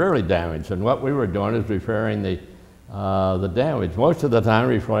was severely damaged, and what we were doing is repairing the damage. Most of the time,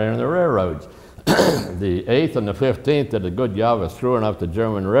 repairing the railroads. The 8th and the 15th did a good job of screwing up the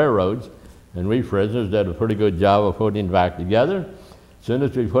German railroads, and we prisoners did a pretty good job of putting them back together. As soon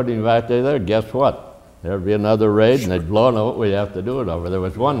as we put them back together, guess what? There'd be another raid, and they'd blow on what we'd have to do it over. There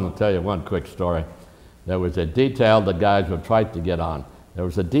was one, I'll tell you one quick story. There was a detail the guys would fight to get on. There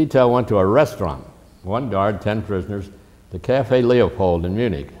was a detail went to a restaurant. 1 guard, 10 prisoners, the Café Leopold in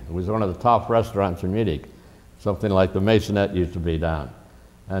Munich. It was one of the top restaurants in Munich, something like the Masonette used to be down.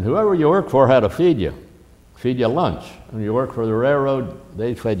 And whoever you worked for had to feed you lunch. When you worked for the railroad,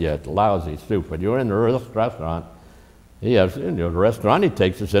 they fed you lousy soup. But you were in the restaurant, the restaurant, he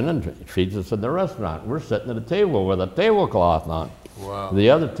takes us in and feeds us in the restaurant. We're sitting at a table with a tablecloth on. Wow. The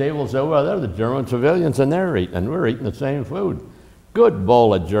other tables over there, the German civilians, and they're eating, and we're eating the same food. Good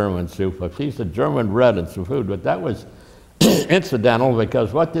bowl of German soup, a piece of German bread and some food. But that was incidental,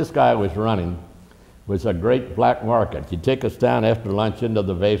 because what this guy was running was a great black market. He'd take us down after lunch into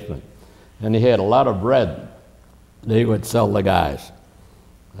the basement, and he had a lot of bread that he would sell the guys.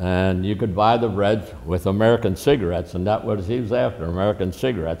 And you could buy the bread with American cigarettes, and that was he was after, American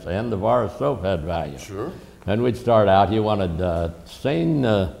cigarettes, and the bar of soap had value. Sure. And we'd start out, he wanted sane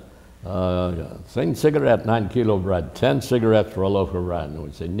cigarette, 9 kilo bread, 10 cigarettes for a loaf of bread. And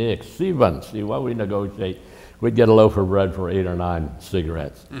we'd say, Nick, 7, see what we negotiate. We'd get a loaf of bread for 8 or 9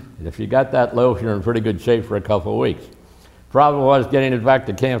 cigarettes. And if you got that loaf, you're in pretty good shape for a couple of weeks. Problem was getting it back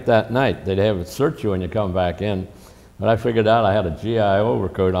to camp that night. They'd have it search you when you come back in. But I figured out I had a GI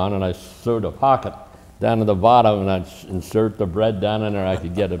overcoat on, and I sewed a pocket down to the bottom, and I'd insert the bread down in there, I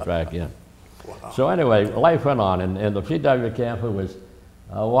could get it back in. Wow. So anyway, life went on, and the PW camp was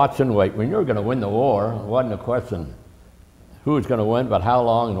watch and wait. When you were going to win the war, it wasn't a question who was going to win, but how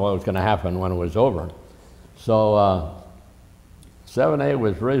long and what was going to happen when it was over. So 7A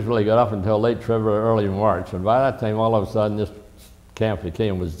was reasonably good up until late February, early March, and by that time, all of a sudden, this camp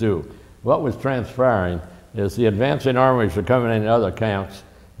was due. What was transpiring is the advancing armies were coming in other camps.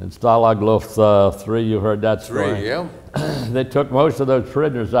 In Stalag Luft 3, you heard that story. 3, yeah. They took most of those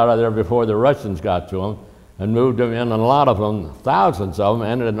prisoners out of there before the Russians got to them and moved them in, and a lot of them, thousands of them,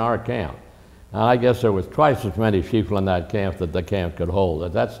 ended in our camp. And I guess there was twice as many people in that camp that the camp could hold.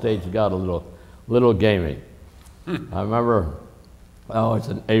 At that stage, it got a little gamey. I remember, it's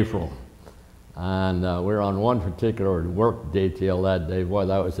in April, and we were on one particular work detail that day. Boy,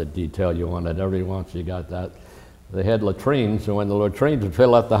 that was a detail you wanted. Every once you got that. They had latrines, and when the latrines would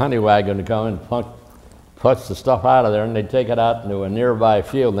fill up, the honey wagon would come and punch the stuff out of there, and they'd take it out into a nearby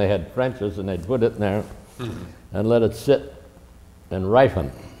field, and they had trenches, and they'd put it in there and let it sit and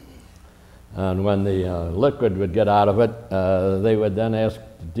ripen. And when the liquid would get out of it, they would then ask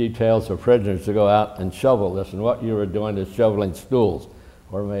details of prisoners to go out and shovel this, and what you were doing is shoveling stools,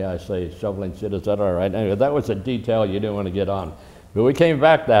 or may I say shoveling shit. Is that all right? Anyway, that was a detail you didn't want to get on. But we came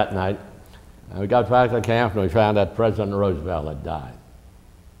back that night, and we got back to the camp, and we found that President Roosevelt had died.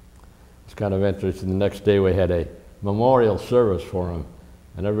 It's kind of interesting. The next day we had a memorial service for him,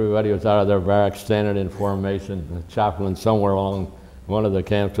 and everybody was out of their barracks standing in formation. The chaplain somewhere along one of the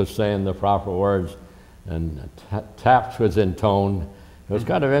camps was saying the proper words, and taps was intoned. It was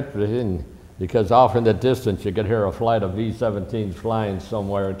kind of interesting because off in the distance you could hear a flight of B-17s flying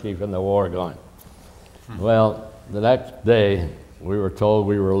somewhere keeping the war going. Well, the next day we were told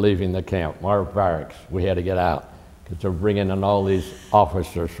we were leaving the camp, our barracks. We had to get out because they're bringing in all these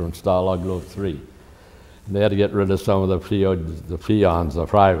officers from Stalag Luft 3. And they had to get rid of some of the peons, the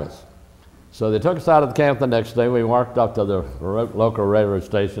privates. So they took us out of the camp the next day. We walked up to the local railroad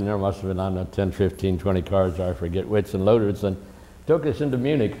station. There must have been, I don't know, 10, 15, 20 cars, I forget which, and loaded us and took us into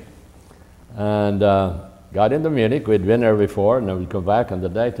Munich. And got into Munich. We'd been there before, and then we'd come back in the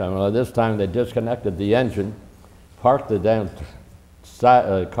daytime. Well, this time they disconnected the engine, parked the damn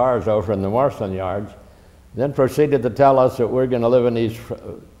cars over in the Marston yards, then proceeded to tell us that we're going to live in these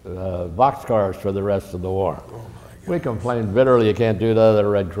boxcars for the rest of the war. Oh, we complained bitterly you can't do that at the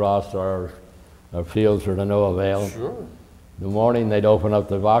Red Cross, or our fields are to no avail. Sure. In the morning they'd open up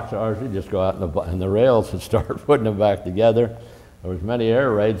the boxcars, we'd just go out in the rails and start putting them back together. There was many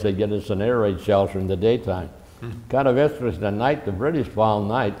air raids. They'd get us an air raid shelter in the daytime. Kind of interesting. At night, the British bombed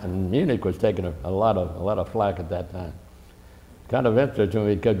night, and Munich was taking a lot of flack at that time. Kind of interesting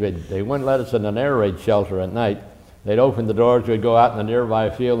because they wouldn't let us in an air raid shelter at night. They'd open the doors. We'd go out in the nearby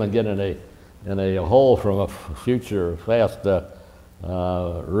field and get in a hole from a future fast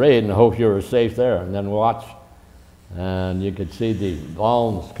raid and hope you were safe there, and then watch. And you could see the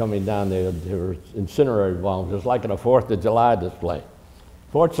bombs coming down. They were incendiary bombs, just like in a 4th of July display.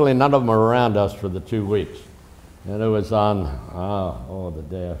 Fortunately, none of them were around us for the 2 weeks. And it was on, the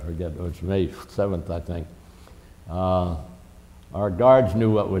day I forget, it was May 7th, I think. Our guards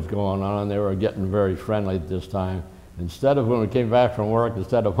knew what was going on, and they were getting very friendly at this time. Instead of, when we came back from work,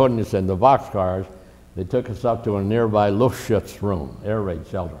 instead of putting us in the boxcars, they took us up to a nearby Luftschutzroom room, air raid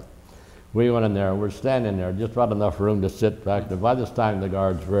shelter. We went in there, we're standing there, just about enough room to sit back. By this time, the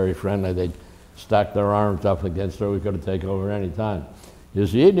guards were very friendly. They'd stack their arms up against her. We could have taken over any time.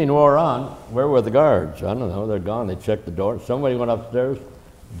 As the evening wore on, where were the guards? I don't know, they're gone. They checked the door. Somebody went upstairs.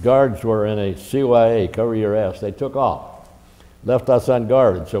 Guards were in a CYA, cover your ass. They took off, left us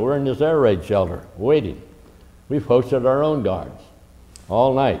unguarded. So we're in this air raid shelter, waiting. We posted our own guards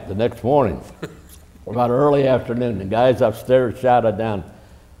all night. The next morning, about early afternoon, the guys upstairs shouted down,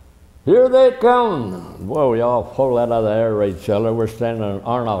 "Here they come!" Boy, we all pulled out of the air raid shelter. We're standing on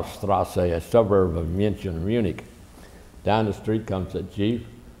Arnaustrasse, a suburb of Munich. Down the street comes a jeep,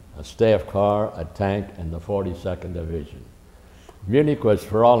 a staff car, a tank, and the 42nd Division. Munich was,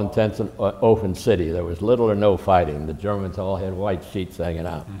 for all intents, an open city. There was little or no fighting. The Germans all had white sheets hanging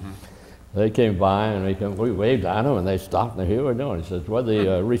out. They came by, and we waved at them, and they stopped, and here we're doing. He says, "Well,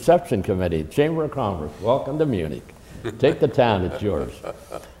 the reception committee, Chamber of Commerce, welcome to Munich. Take the town, it's yours."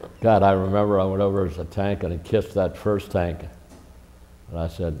 God, I remember I went over as a tank, and I kissed that first tank. And I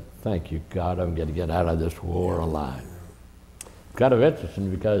said, "Thank you, God, I'm going to get out of this war alive." Kind of interesting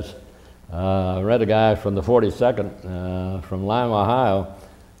because I read a guy from the 42nd from Lima, Ohio,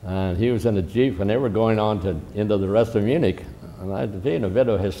 and he was in a Jeep, and they were going on into the rest of Munich. And being a bit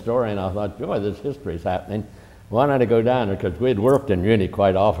of a historian, I thought, boy, this history's happening. Why not I go down there? Because we'd worked in Munich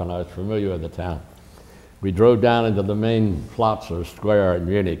quite often. I was familiar with the town. we drove down into the main Platz or square in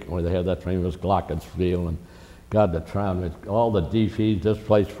Munich, where they had that famous Glockenspiel, and got the tram with all the DPs,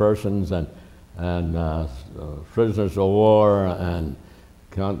 displaced persons, and prisoners of war, and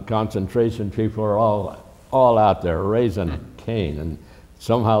concentration people are all out there raising Cain, and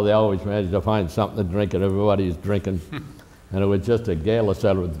somehow they always managed to find something to drink, and everybody's drinking. And it was just a gale of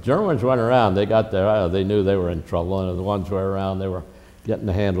celebrity. The Germans went around, they got there, they knew they were in trouble, and the ones who were around, they were getting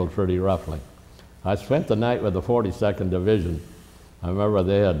handled pretty roughly. I spent the night with the 42nd Division. I remember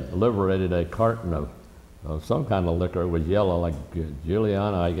they had liberated a carton of some kind of liquor. It was yellow, like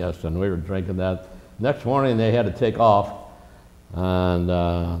Juliana, I guess, and we were drinking that. Next morning, they had to take off, and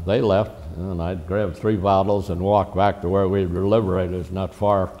they left, and I grabbed 3 bottles and walked back to where we were liberated. It was not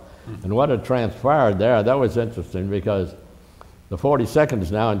far. And what had transpired there, that was interesting, because the 42nd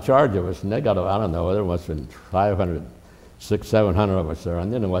is now in charge of us, and they got, I don't know, there must have been 500, 600, 700 of us there,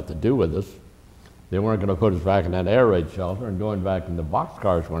 and they didn't know what to do with us. They weren't going to put us back in that air raid shelter, and going back in the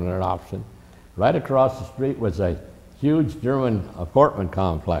boxcars wasn't an option. Right across the street was a huge German apartment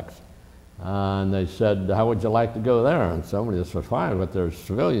complex. And they said, how would you like to go there? And somebody said, fine, but there's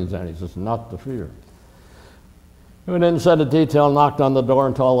civilians there. And he says, not to fear. We then said a detail, knocked on the door,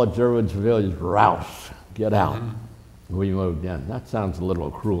 and told all the German civilians, rouse, get out. We moved in. That sounds a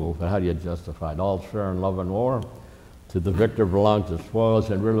little cruel, but how do you justify it? All's fair in love and war. To the victor belongs the spoils,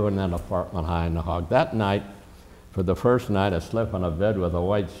 and we were in that apartment high in the hog. That night, for the first night, I slept on a bed with a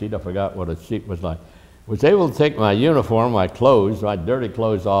white sheet. I forgot what a sheet was like. Was able to take my uniform, my clothes, my dirty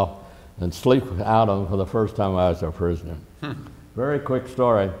clothes off, and sleep out of them for the first time I was a prisoner. Very quick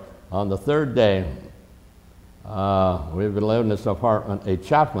story. On the 3rd day, we've been living in this apartment. A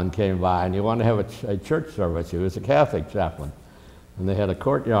chaplain came by, and he wanted to have a church service. He was a Catholic chaplain. And they had a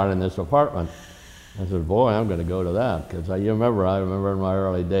courtyard in this apartment. I said, boy, I'm going to go to that. Because I remember in my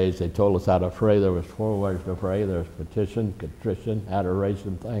early days, they told us how to pray. There was 4 ways to pray. There's petition, contrition,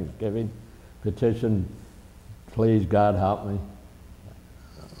 adoration, thanksgiving. Petition, please, God, help me.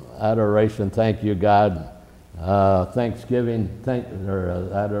 Adoration, thank you, God. Thanksgiving,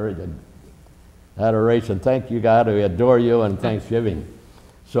 adoration, thank you, God, we adore you, and thanksgiving.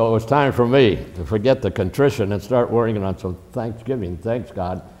 So it was time for me to forget the contrition and start working on some thanksgiving. Thanks,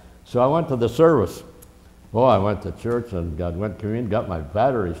 God. So I went to the service. Boy, I went to church and went communion, got my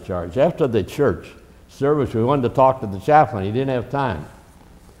batteries charged. After the church service, we wanted to talk to the chaplain. He didn't have time.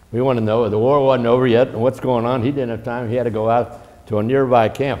 We wanted to know the war wasn't over yet and what's going on. He didn't have time. He had to go out to a nearby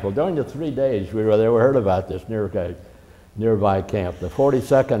camp. Well, during the 3 days we were there, we heard about this nearby camp. The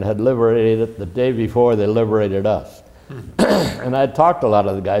 42nd had liberated it the day before they liberated us. And I talked to a lot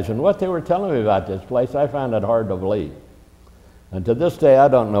of the guys, and what they were telling me about this place, I found it hard to believe. And to this day, I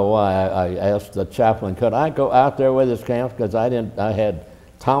don't know why. I asked the chaplain, could I go out there with his camp? Because I had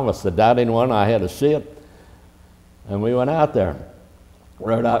Thomas, the doubting one, I had to see it. And we went out there.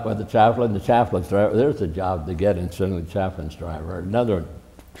 Rode out with the chaplain's driver. There's a job to get in, suddenly the chaplain's driver. Another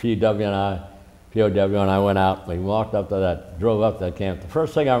POW and I went out. We walked up to that, drove up to that camp. The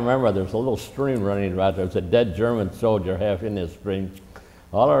first thing I remember, there's a little stream running about there. There's a dead German soldier half in this stream.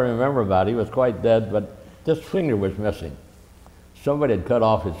 All I remember about it, he was quite dead, but this finger was missing. Somebody had cut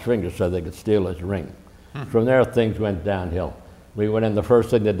off his finger so they could steal his ring. From there, things went downhill. We went in, the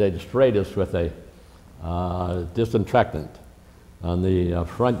first thing that they sprayed us with a disinfectant. On the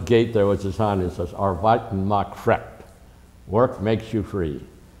front gate, there was a sign that says, Arbeiten macht frei. Work makes you free.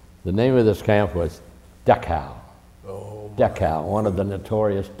 The name of this camp was Dachau. Oh, Dachau, one of the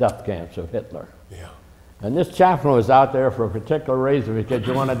notorious death camps of Hitler. Yeah. And this chaplain was out there for a particular reason, because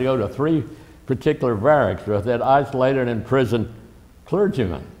you wanted to go to 3 particular barracks where they had isolated and imprisoned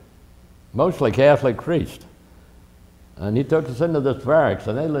clergymen, mostly Catholic priests. And he took us into this barracks,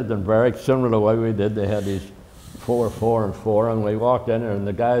 and they lived in barracks similar to the way we did. They had these 4, 4, and 4, and we walked in there, and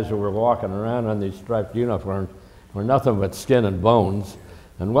the guys who were walking around in these striped uniforms were nothing but skin and bones.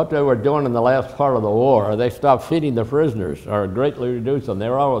 And what they were doing in the last part of the war, they stopped feeding the prisoners, or greatly reduced them. They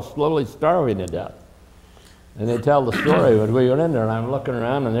were all slowly starving to death. And they tell the story when we went in there, and I'm looking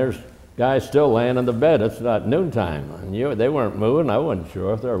around, and there's guys still laying in the bed. It's not noontime. And they weren't moving. I wasn't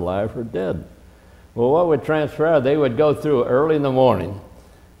sure if they're alive or dead. Well, what would transpire? They would go through early in the morning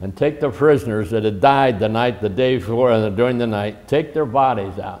and take the prisoners that had died the day before, and during the night, take their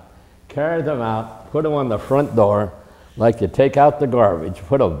bodies out, carry them out, put them on the front door, like you take out the garbage,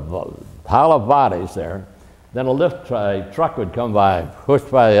 put a pile of bodies there. Then a truck would come by, pushed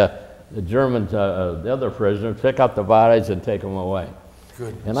by the Germans, the other prisoners, pick up the bodies and take them away.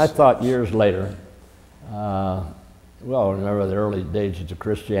 Goodness. And I thought years later, remember the early days of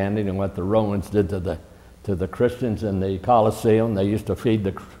Christianity and what the Romans did to the Christians in the Colosseum. They used to feed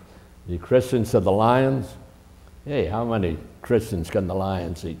The Christians of the lions. Hey, how many Christians can the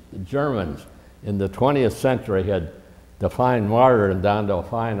lions eat? The Germans in the 20th century had defined martyrdom down to a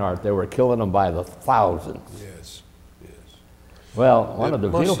fine art. They were killing them by the thousands. Yes, yes. Well, one of the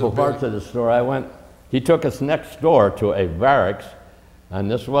beautiful parts of the story, he took us next door to a barracks, and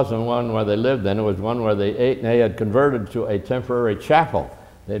this wasn't one where they lived in, it was one where they ate, and they had converted to a temporary chapel.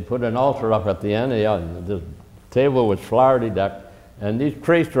 They'd put an altar up at the end, the table was flowery decked, and these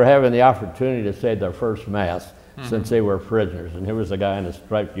priests were having the opportunity to say their first mass since they were prisoners. And here was a guy in a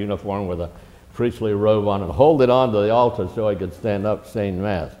striped uniform with a priestly robe on and hold it onto the altar so he could stand up saying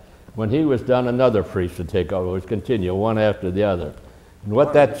mass. When he was done, another priest would take over. It would continue one after the other. And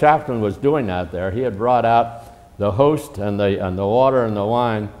what that chaplain was doing out there, he had brought out the host and the water and the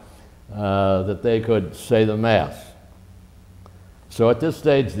wine that they could say the mass. So at this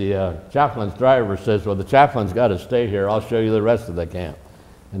stage, the chaplain's driver says, well, the chaplain's got to stay here. I'll show you the rest of the camp.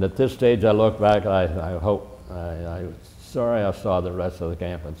 And at this stage, I look back, I'm sorry I saw the rest of the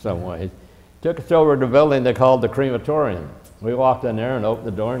camp in some ways. Took us over to a building they called the crematorium. We walked in there and opened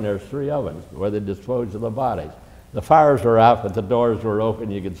the door, and there's 3 ovens where they disposed of the bodies. The fires were out, but the doors were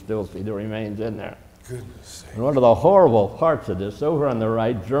open. You could still see the remains in there. Goodness sakes. And one of the horrible parts of this, over on the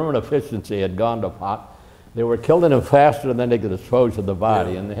right, German efficiency had gone to pot. They were killing them faster than they could dispose of the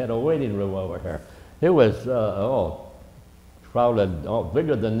body, and they had a waiting room over here. It was, probably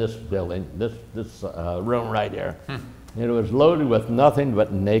bigger than this building, this room right here. And it was loaded with nothing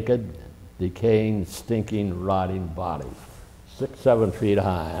but naked, decaying, stinking, rotting bodies, 6, 7 feet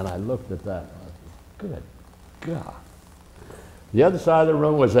high. And I looked at that, and I said, good God. The other side of the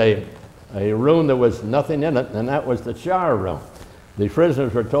room was a room that was nothing in it, and that was the shower room. The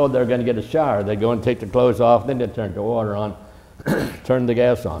prisoners were told they were going to get a shower. They'd go and take their clothes off, then they'd turn the water on, turn the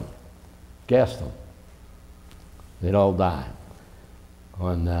gas on, gas them. They'd all die.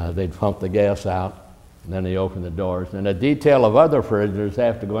 When they'd pump the gas out, and then they open the doors. And a detail of other prisoners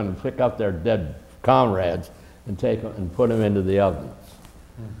have to go in and pick up their dead comrades and take them and put them into the ovens.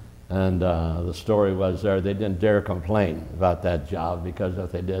 And the story was there, they didn't dare complain about that job, because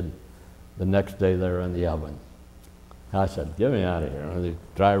if they did, the next day they were in the oven. I said, get me out of here. And the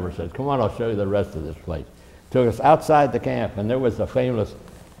driver said, come on, I'll show you the rest of this place. Took us outside the camp, and there was the famous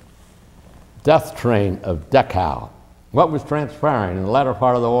death train of Dachau. What was transpiring in the latter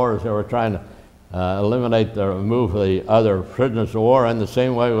part of the war is they were trying to remove the other prisoners of war, in the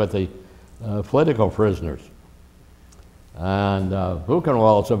same way with the political prisoners. And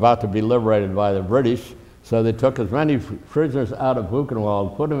Buchenwald was about to be liberated by the British, so they took as many prisoners out of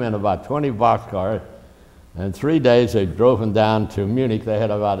Buchenwald, put them in about 20 boxcars, and 3 days they drove them down to Munich. They had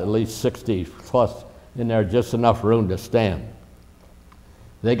about at least 60 plus in there, just enough room to stand.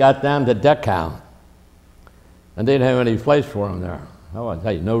 They got down to Dachau, and they didn't have any place for them there. I want to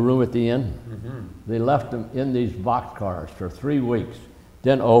tell you, no room at the inn. They left them in these boxcars for 3 weeks,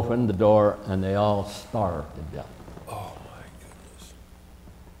 then opened the door, and they all starved to death. Oh my goodness.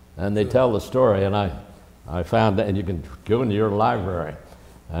 And they tell the story, and I found that, and you can go into your library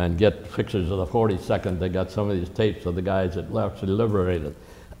and get pictures of the 42nd. They got some of these tapes of the guys that left liberated.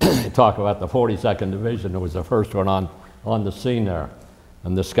 They talk about the 42nd Division. It was the first one on the scene there.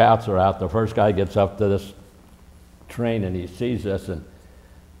 And the scouts are out. The first guy gets up to this train, and he sees this, and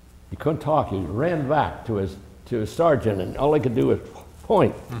he couldn't talk. He ran back to his sergeant, and all he could do was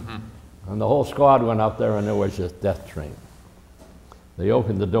point. And the whole squad went up there, and there was this death train. They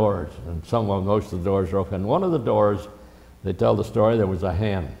opened the doors, and most of the doors were open. One of the doors, they tell the story, there was a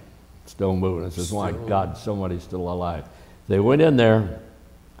hand still moving. It says, my God, somebody's still alive. They went in there,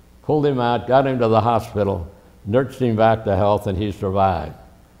 pulled him out, got him to the hospital, nursed him back to health, and he survived.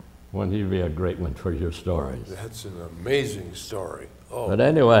 Wouldn't he be a great one for your stories? That's an amazing story. Oh. But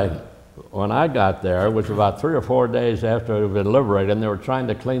anyway, when I got there, it was about 3 or 4 days after it had been liberated, and they were trying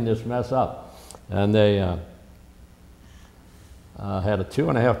to clean this mess up. And they had a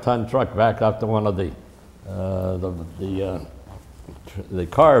 2.5-ton truck back up to one of the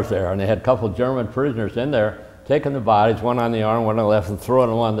cars there, and they had a couple of German prisoners in there, taking the bodies, one on the arm, one on the left, and throwing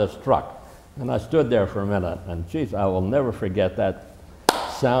them on this truck. And I stood there for a minute, and geez, I will never forget that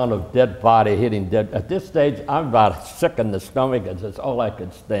sound of dead body hitting dead. At this stage, I'm about sick in the stomach, and it's all I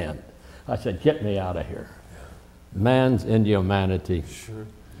could stand. I said, get me out of here. Man's inhumanity. Sure.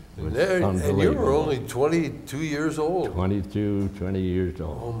 And you were only 22 years old. 20 years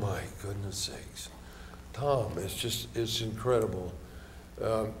old. Oh my goodness sakes. Tom, it's incredible.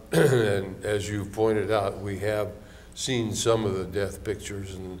 And as you pointed out, we have seen some of the death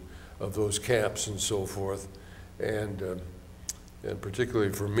pictures of those camps and so forth. And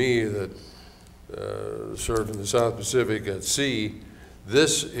particularly for me that served in the South Pacific at sea,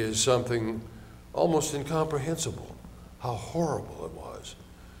 This is something almost incomprehensible, how horrible it was.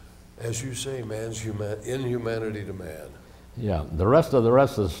 As you say, man's inhumanity to man. Yeah, the rest of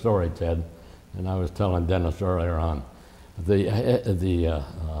the story, Ted, and I was telling Dennis earlier on, the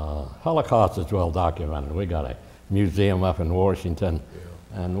Holocaust is well documented. We got a museum up in Washington,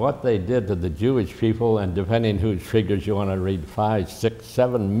 and what they did to the Jewish people, and depending whose figures you want to read, 5, 6,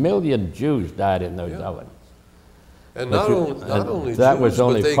 7 million Jews died in those ovens. And not only that Jews, was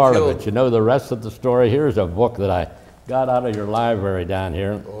only but they part killed... of it. You know the rest of the story? Here's a book that I got out of your library down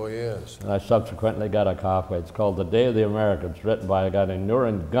here. Oh, yes. And I subsequently got a copy. It's called The Day of the Americans, written by a guy named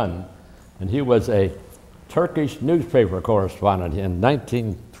Nuran Gun, and he was a Turkish newspaper correspondent. In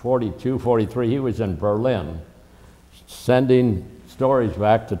 1942, 43, he was in Berlin sending stories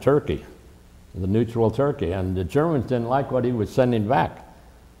back to Turkey, the neutral Turkey, and the Germans didn't like what he was sending back.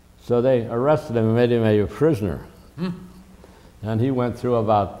 So they arrested him and made him a prisoner. And he went through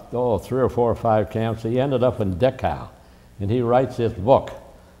about 3 or 4 or 5 camps. He ended up in Dachau, and he writes this book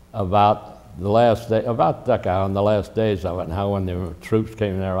about the last day, about Dachau and the last days of it, and how when the troops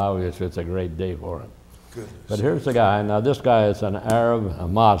came there, obviously it's a great day for him. Goodness. But here's the guy. Now this guy is an Arab, a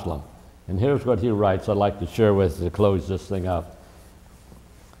Muslim, and here's what he writes. I'd like to share with you to close this thing up.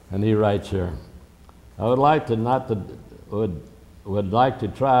 And he writes here: I would like to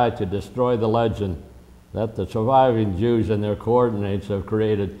try to destroy the legend that the surviving Jews and their coordinates have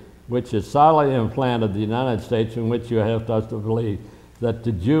created, which is solidly implanted the United States, in which you have us to believe that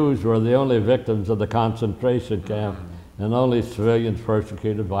the Jews were the only victims of the concentration camp and only civilians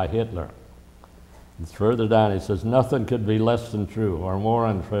persecuted by Hitler. And further down he says, nothing could be less than true or more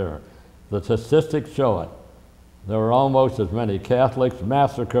unfair. The statistics show it. There were almost as many Catholics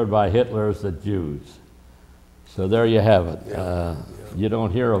massacred by Hitler as the Jews. So there you have it. You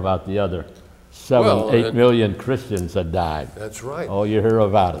don't hear about the other 8 million Christians that died. That's right. All you hear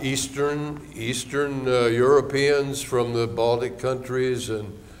about it. Eastern Europeans from the Baltic countries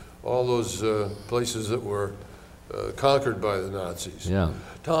and all those places that were conquered by the Nazis. Yeah.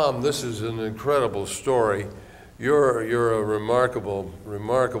 Tom, this is an incredible story. You're a remarkable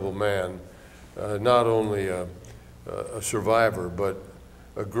man, not only a survivor, but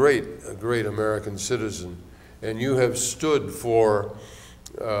a great American citizen. And you have stood for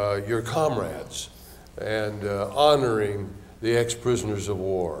your comrades and honoring the ex-prisoners of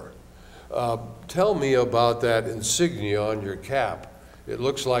war. Tell me about that insignia on your cap. It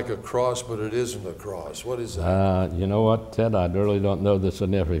looks like a cross, but it isn't a cross. What is that? You know what, Ted? I really don't know the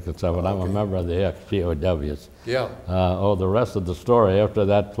significance of it. I'm a member of the ex-POWs. Yeah. The rest of the story, after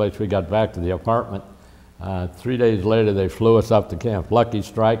that place, we got back to the apartment. 3 days later, they flew us up to camp. Lucky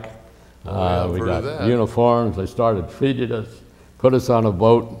strike. We got uniforms. They started feeding us, put us on a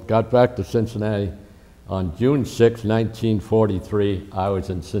boat, got back to Cincinnati. On June 6, 1943, I was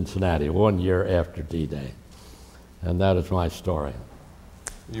in Cincinnati, 1 year after D-Day. And that is my story.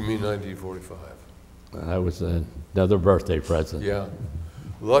 You mean 1945? That was another birthday present. Yeah.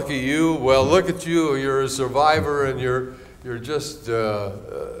 Lucky you. Well, look at you. You're a survivor, and you're just,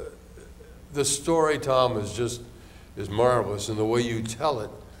 the story, Tom, is marvelous, and the way you tell it.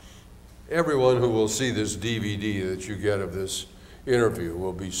 Everyone who will see this DVD that you get of this interview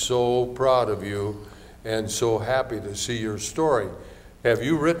will be so proud of you and so happy to see your story. Have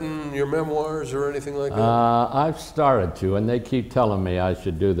you written your memoirs or anything like that? I've started to, and they keep telling me I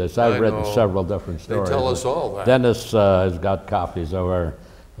should do this. I've written several different stories. They tell us all that. Dennis has got copies of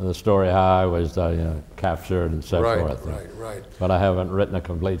the story how I was captured and so forth. Right. But I haven't written a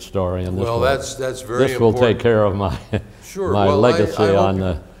complete story. And that's very important. This will take care of my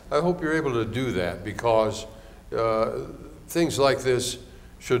legacy I hope you're able to do that, because things like this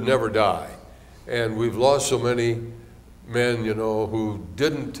should never die. And we've lost so many men, who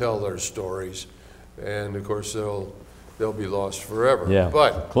didn't tell their stories, and of course they'll be lost forever. Yeah.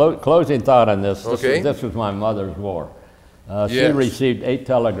 But closing thought on this. Okay. This was my mother's war. She Yes. received 8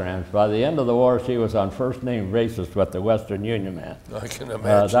 telegrams. By the end of the war, she was on first name basis with the Western Union man. I can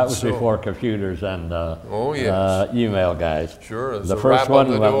imagine. That was before computers and email guys. Sure. The first one,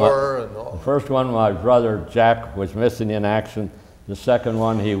 the first one, my brother Jack was missing in action. The second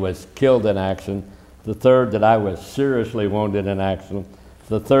one, he was killed in action. The third, that I was seriously wounded in action.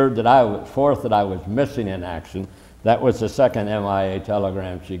 The fourth, that I was missing in action. That was the second MIA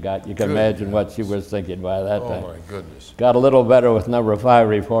telegram she got. You can imagine what she was thinking by that time. Oh my goodness. Got a little better with number 5,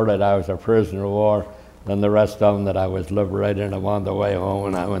 reported I was a prisoner of war, than the rest of them that I was liberated and I'm on the way home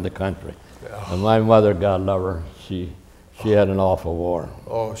when I'm in the country. Yeah. And my mother, God love her, she had an awful war.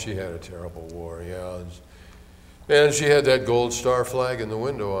 Oh, she had a terrible war, yeah. And she had that gold star flag in the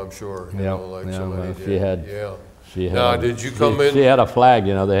window, I'm sure. Like so many did. She had Now, did you come in? She had a flag,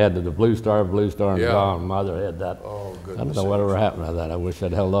 you know, they had the blue star, and Yeah. gone. Mother had that. Oh, I goodness. don't know whatever happened to that. I wish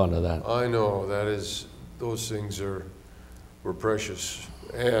I'd held on to that. I know, those things were precious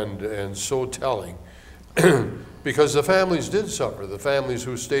and so telling. Because the families did suffer, the families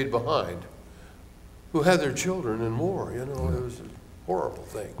who stayed behind, who had their children in war, you know, it was a horrible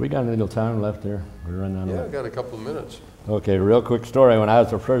thing. We got a little time left here. We're running out of Yeah, I got a couple of minutes. Okay, real quick story. When I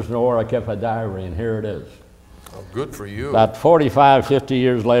was a prisoner of war, I kept a diary, and here it is. Oh, good for you. About 45, 50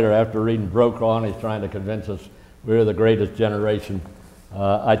 years later, after reading Brokaw, and he's trying to convince us we're the greatest generation,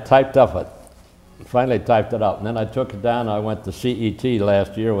 I finally typed it up. And then I took it down. I went to CET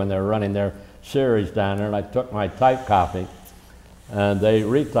last year when they were running their series down there, and I took my type copy, and they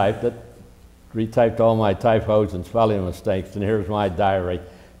retyped all my typos and spelling mistakes, and here's my diary.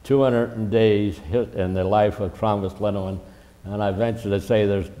 200 days in the life of Thomas Linneman, and I venture to say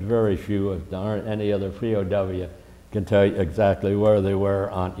there's very few, if there aren't any other POW, can tell you exactly where they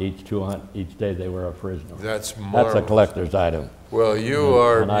were on each day they were a prisoner. That's marvelous. That's a collector's item. Well,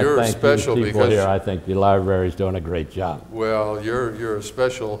 you're special people because here, I think the library's doing a great job. well, you're a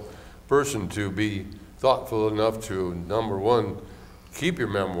special person to be thoughtful enough to, number one, keep your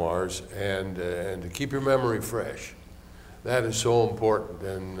memoirs and to keep your memory fresh. That is so important,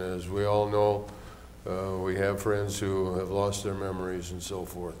 and as we all know, we have friends who have lost their memories and so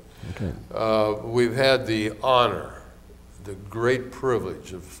forth. Okay. We've had the honor, the great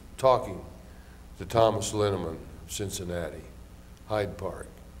privilege of talking to Thomas Linneman of Cincinnati, Hyde Park,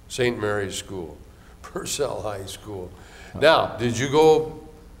 St. Mary's School, Purcell High School. Now, did you go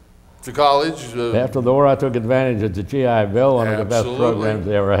to college? After the war, I took advantage of the GI Bill, one of the best Absolutely. programs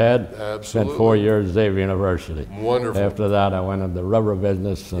they ever had. Absolutely. Spent 4 years at Xavier University. Wonderful. After that, I went into the rubber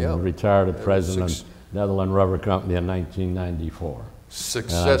business and Yeah. retired as president of Netherlands Rubber Company in 1994.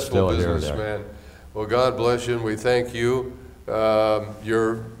 Successful here businessman. Well, God bless you, and we thank you.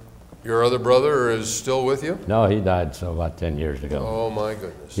 Your other brother is still with you? No, he died about 10 years ago. Oh, my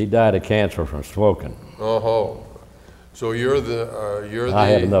goodness. He died of cancer from smoking. Oh, so you're the I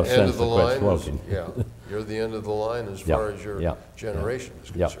had enough end sense of the to quit line? smoking. Yeah, you're the end of the line as Yeah, far as your yeah, generation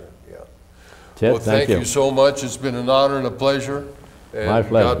is yeah. concerned. Yeah. Ted, Well, thank you so much. It's been an honor and a pleasure. And My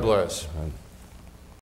pleasure. God bless.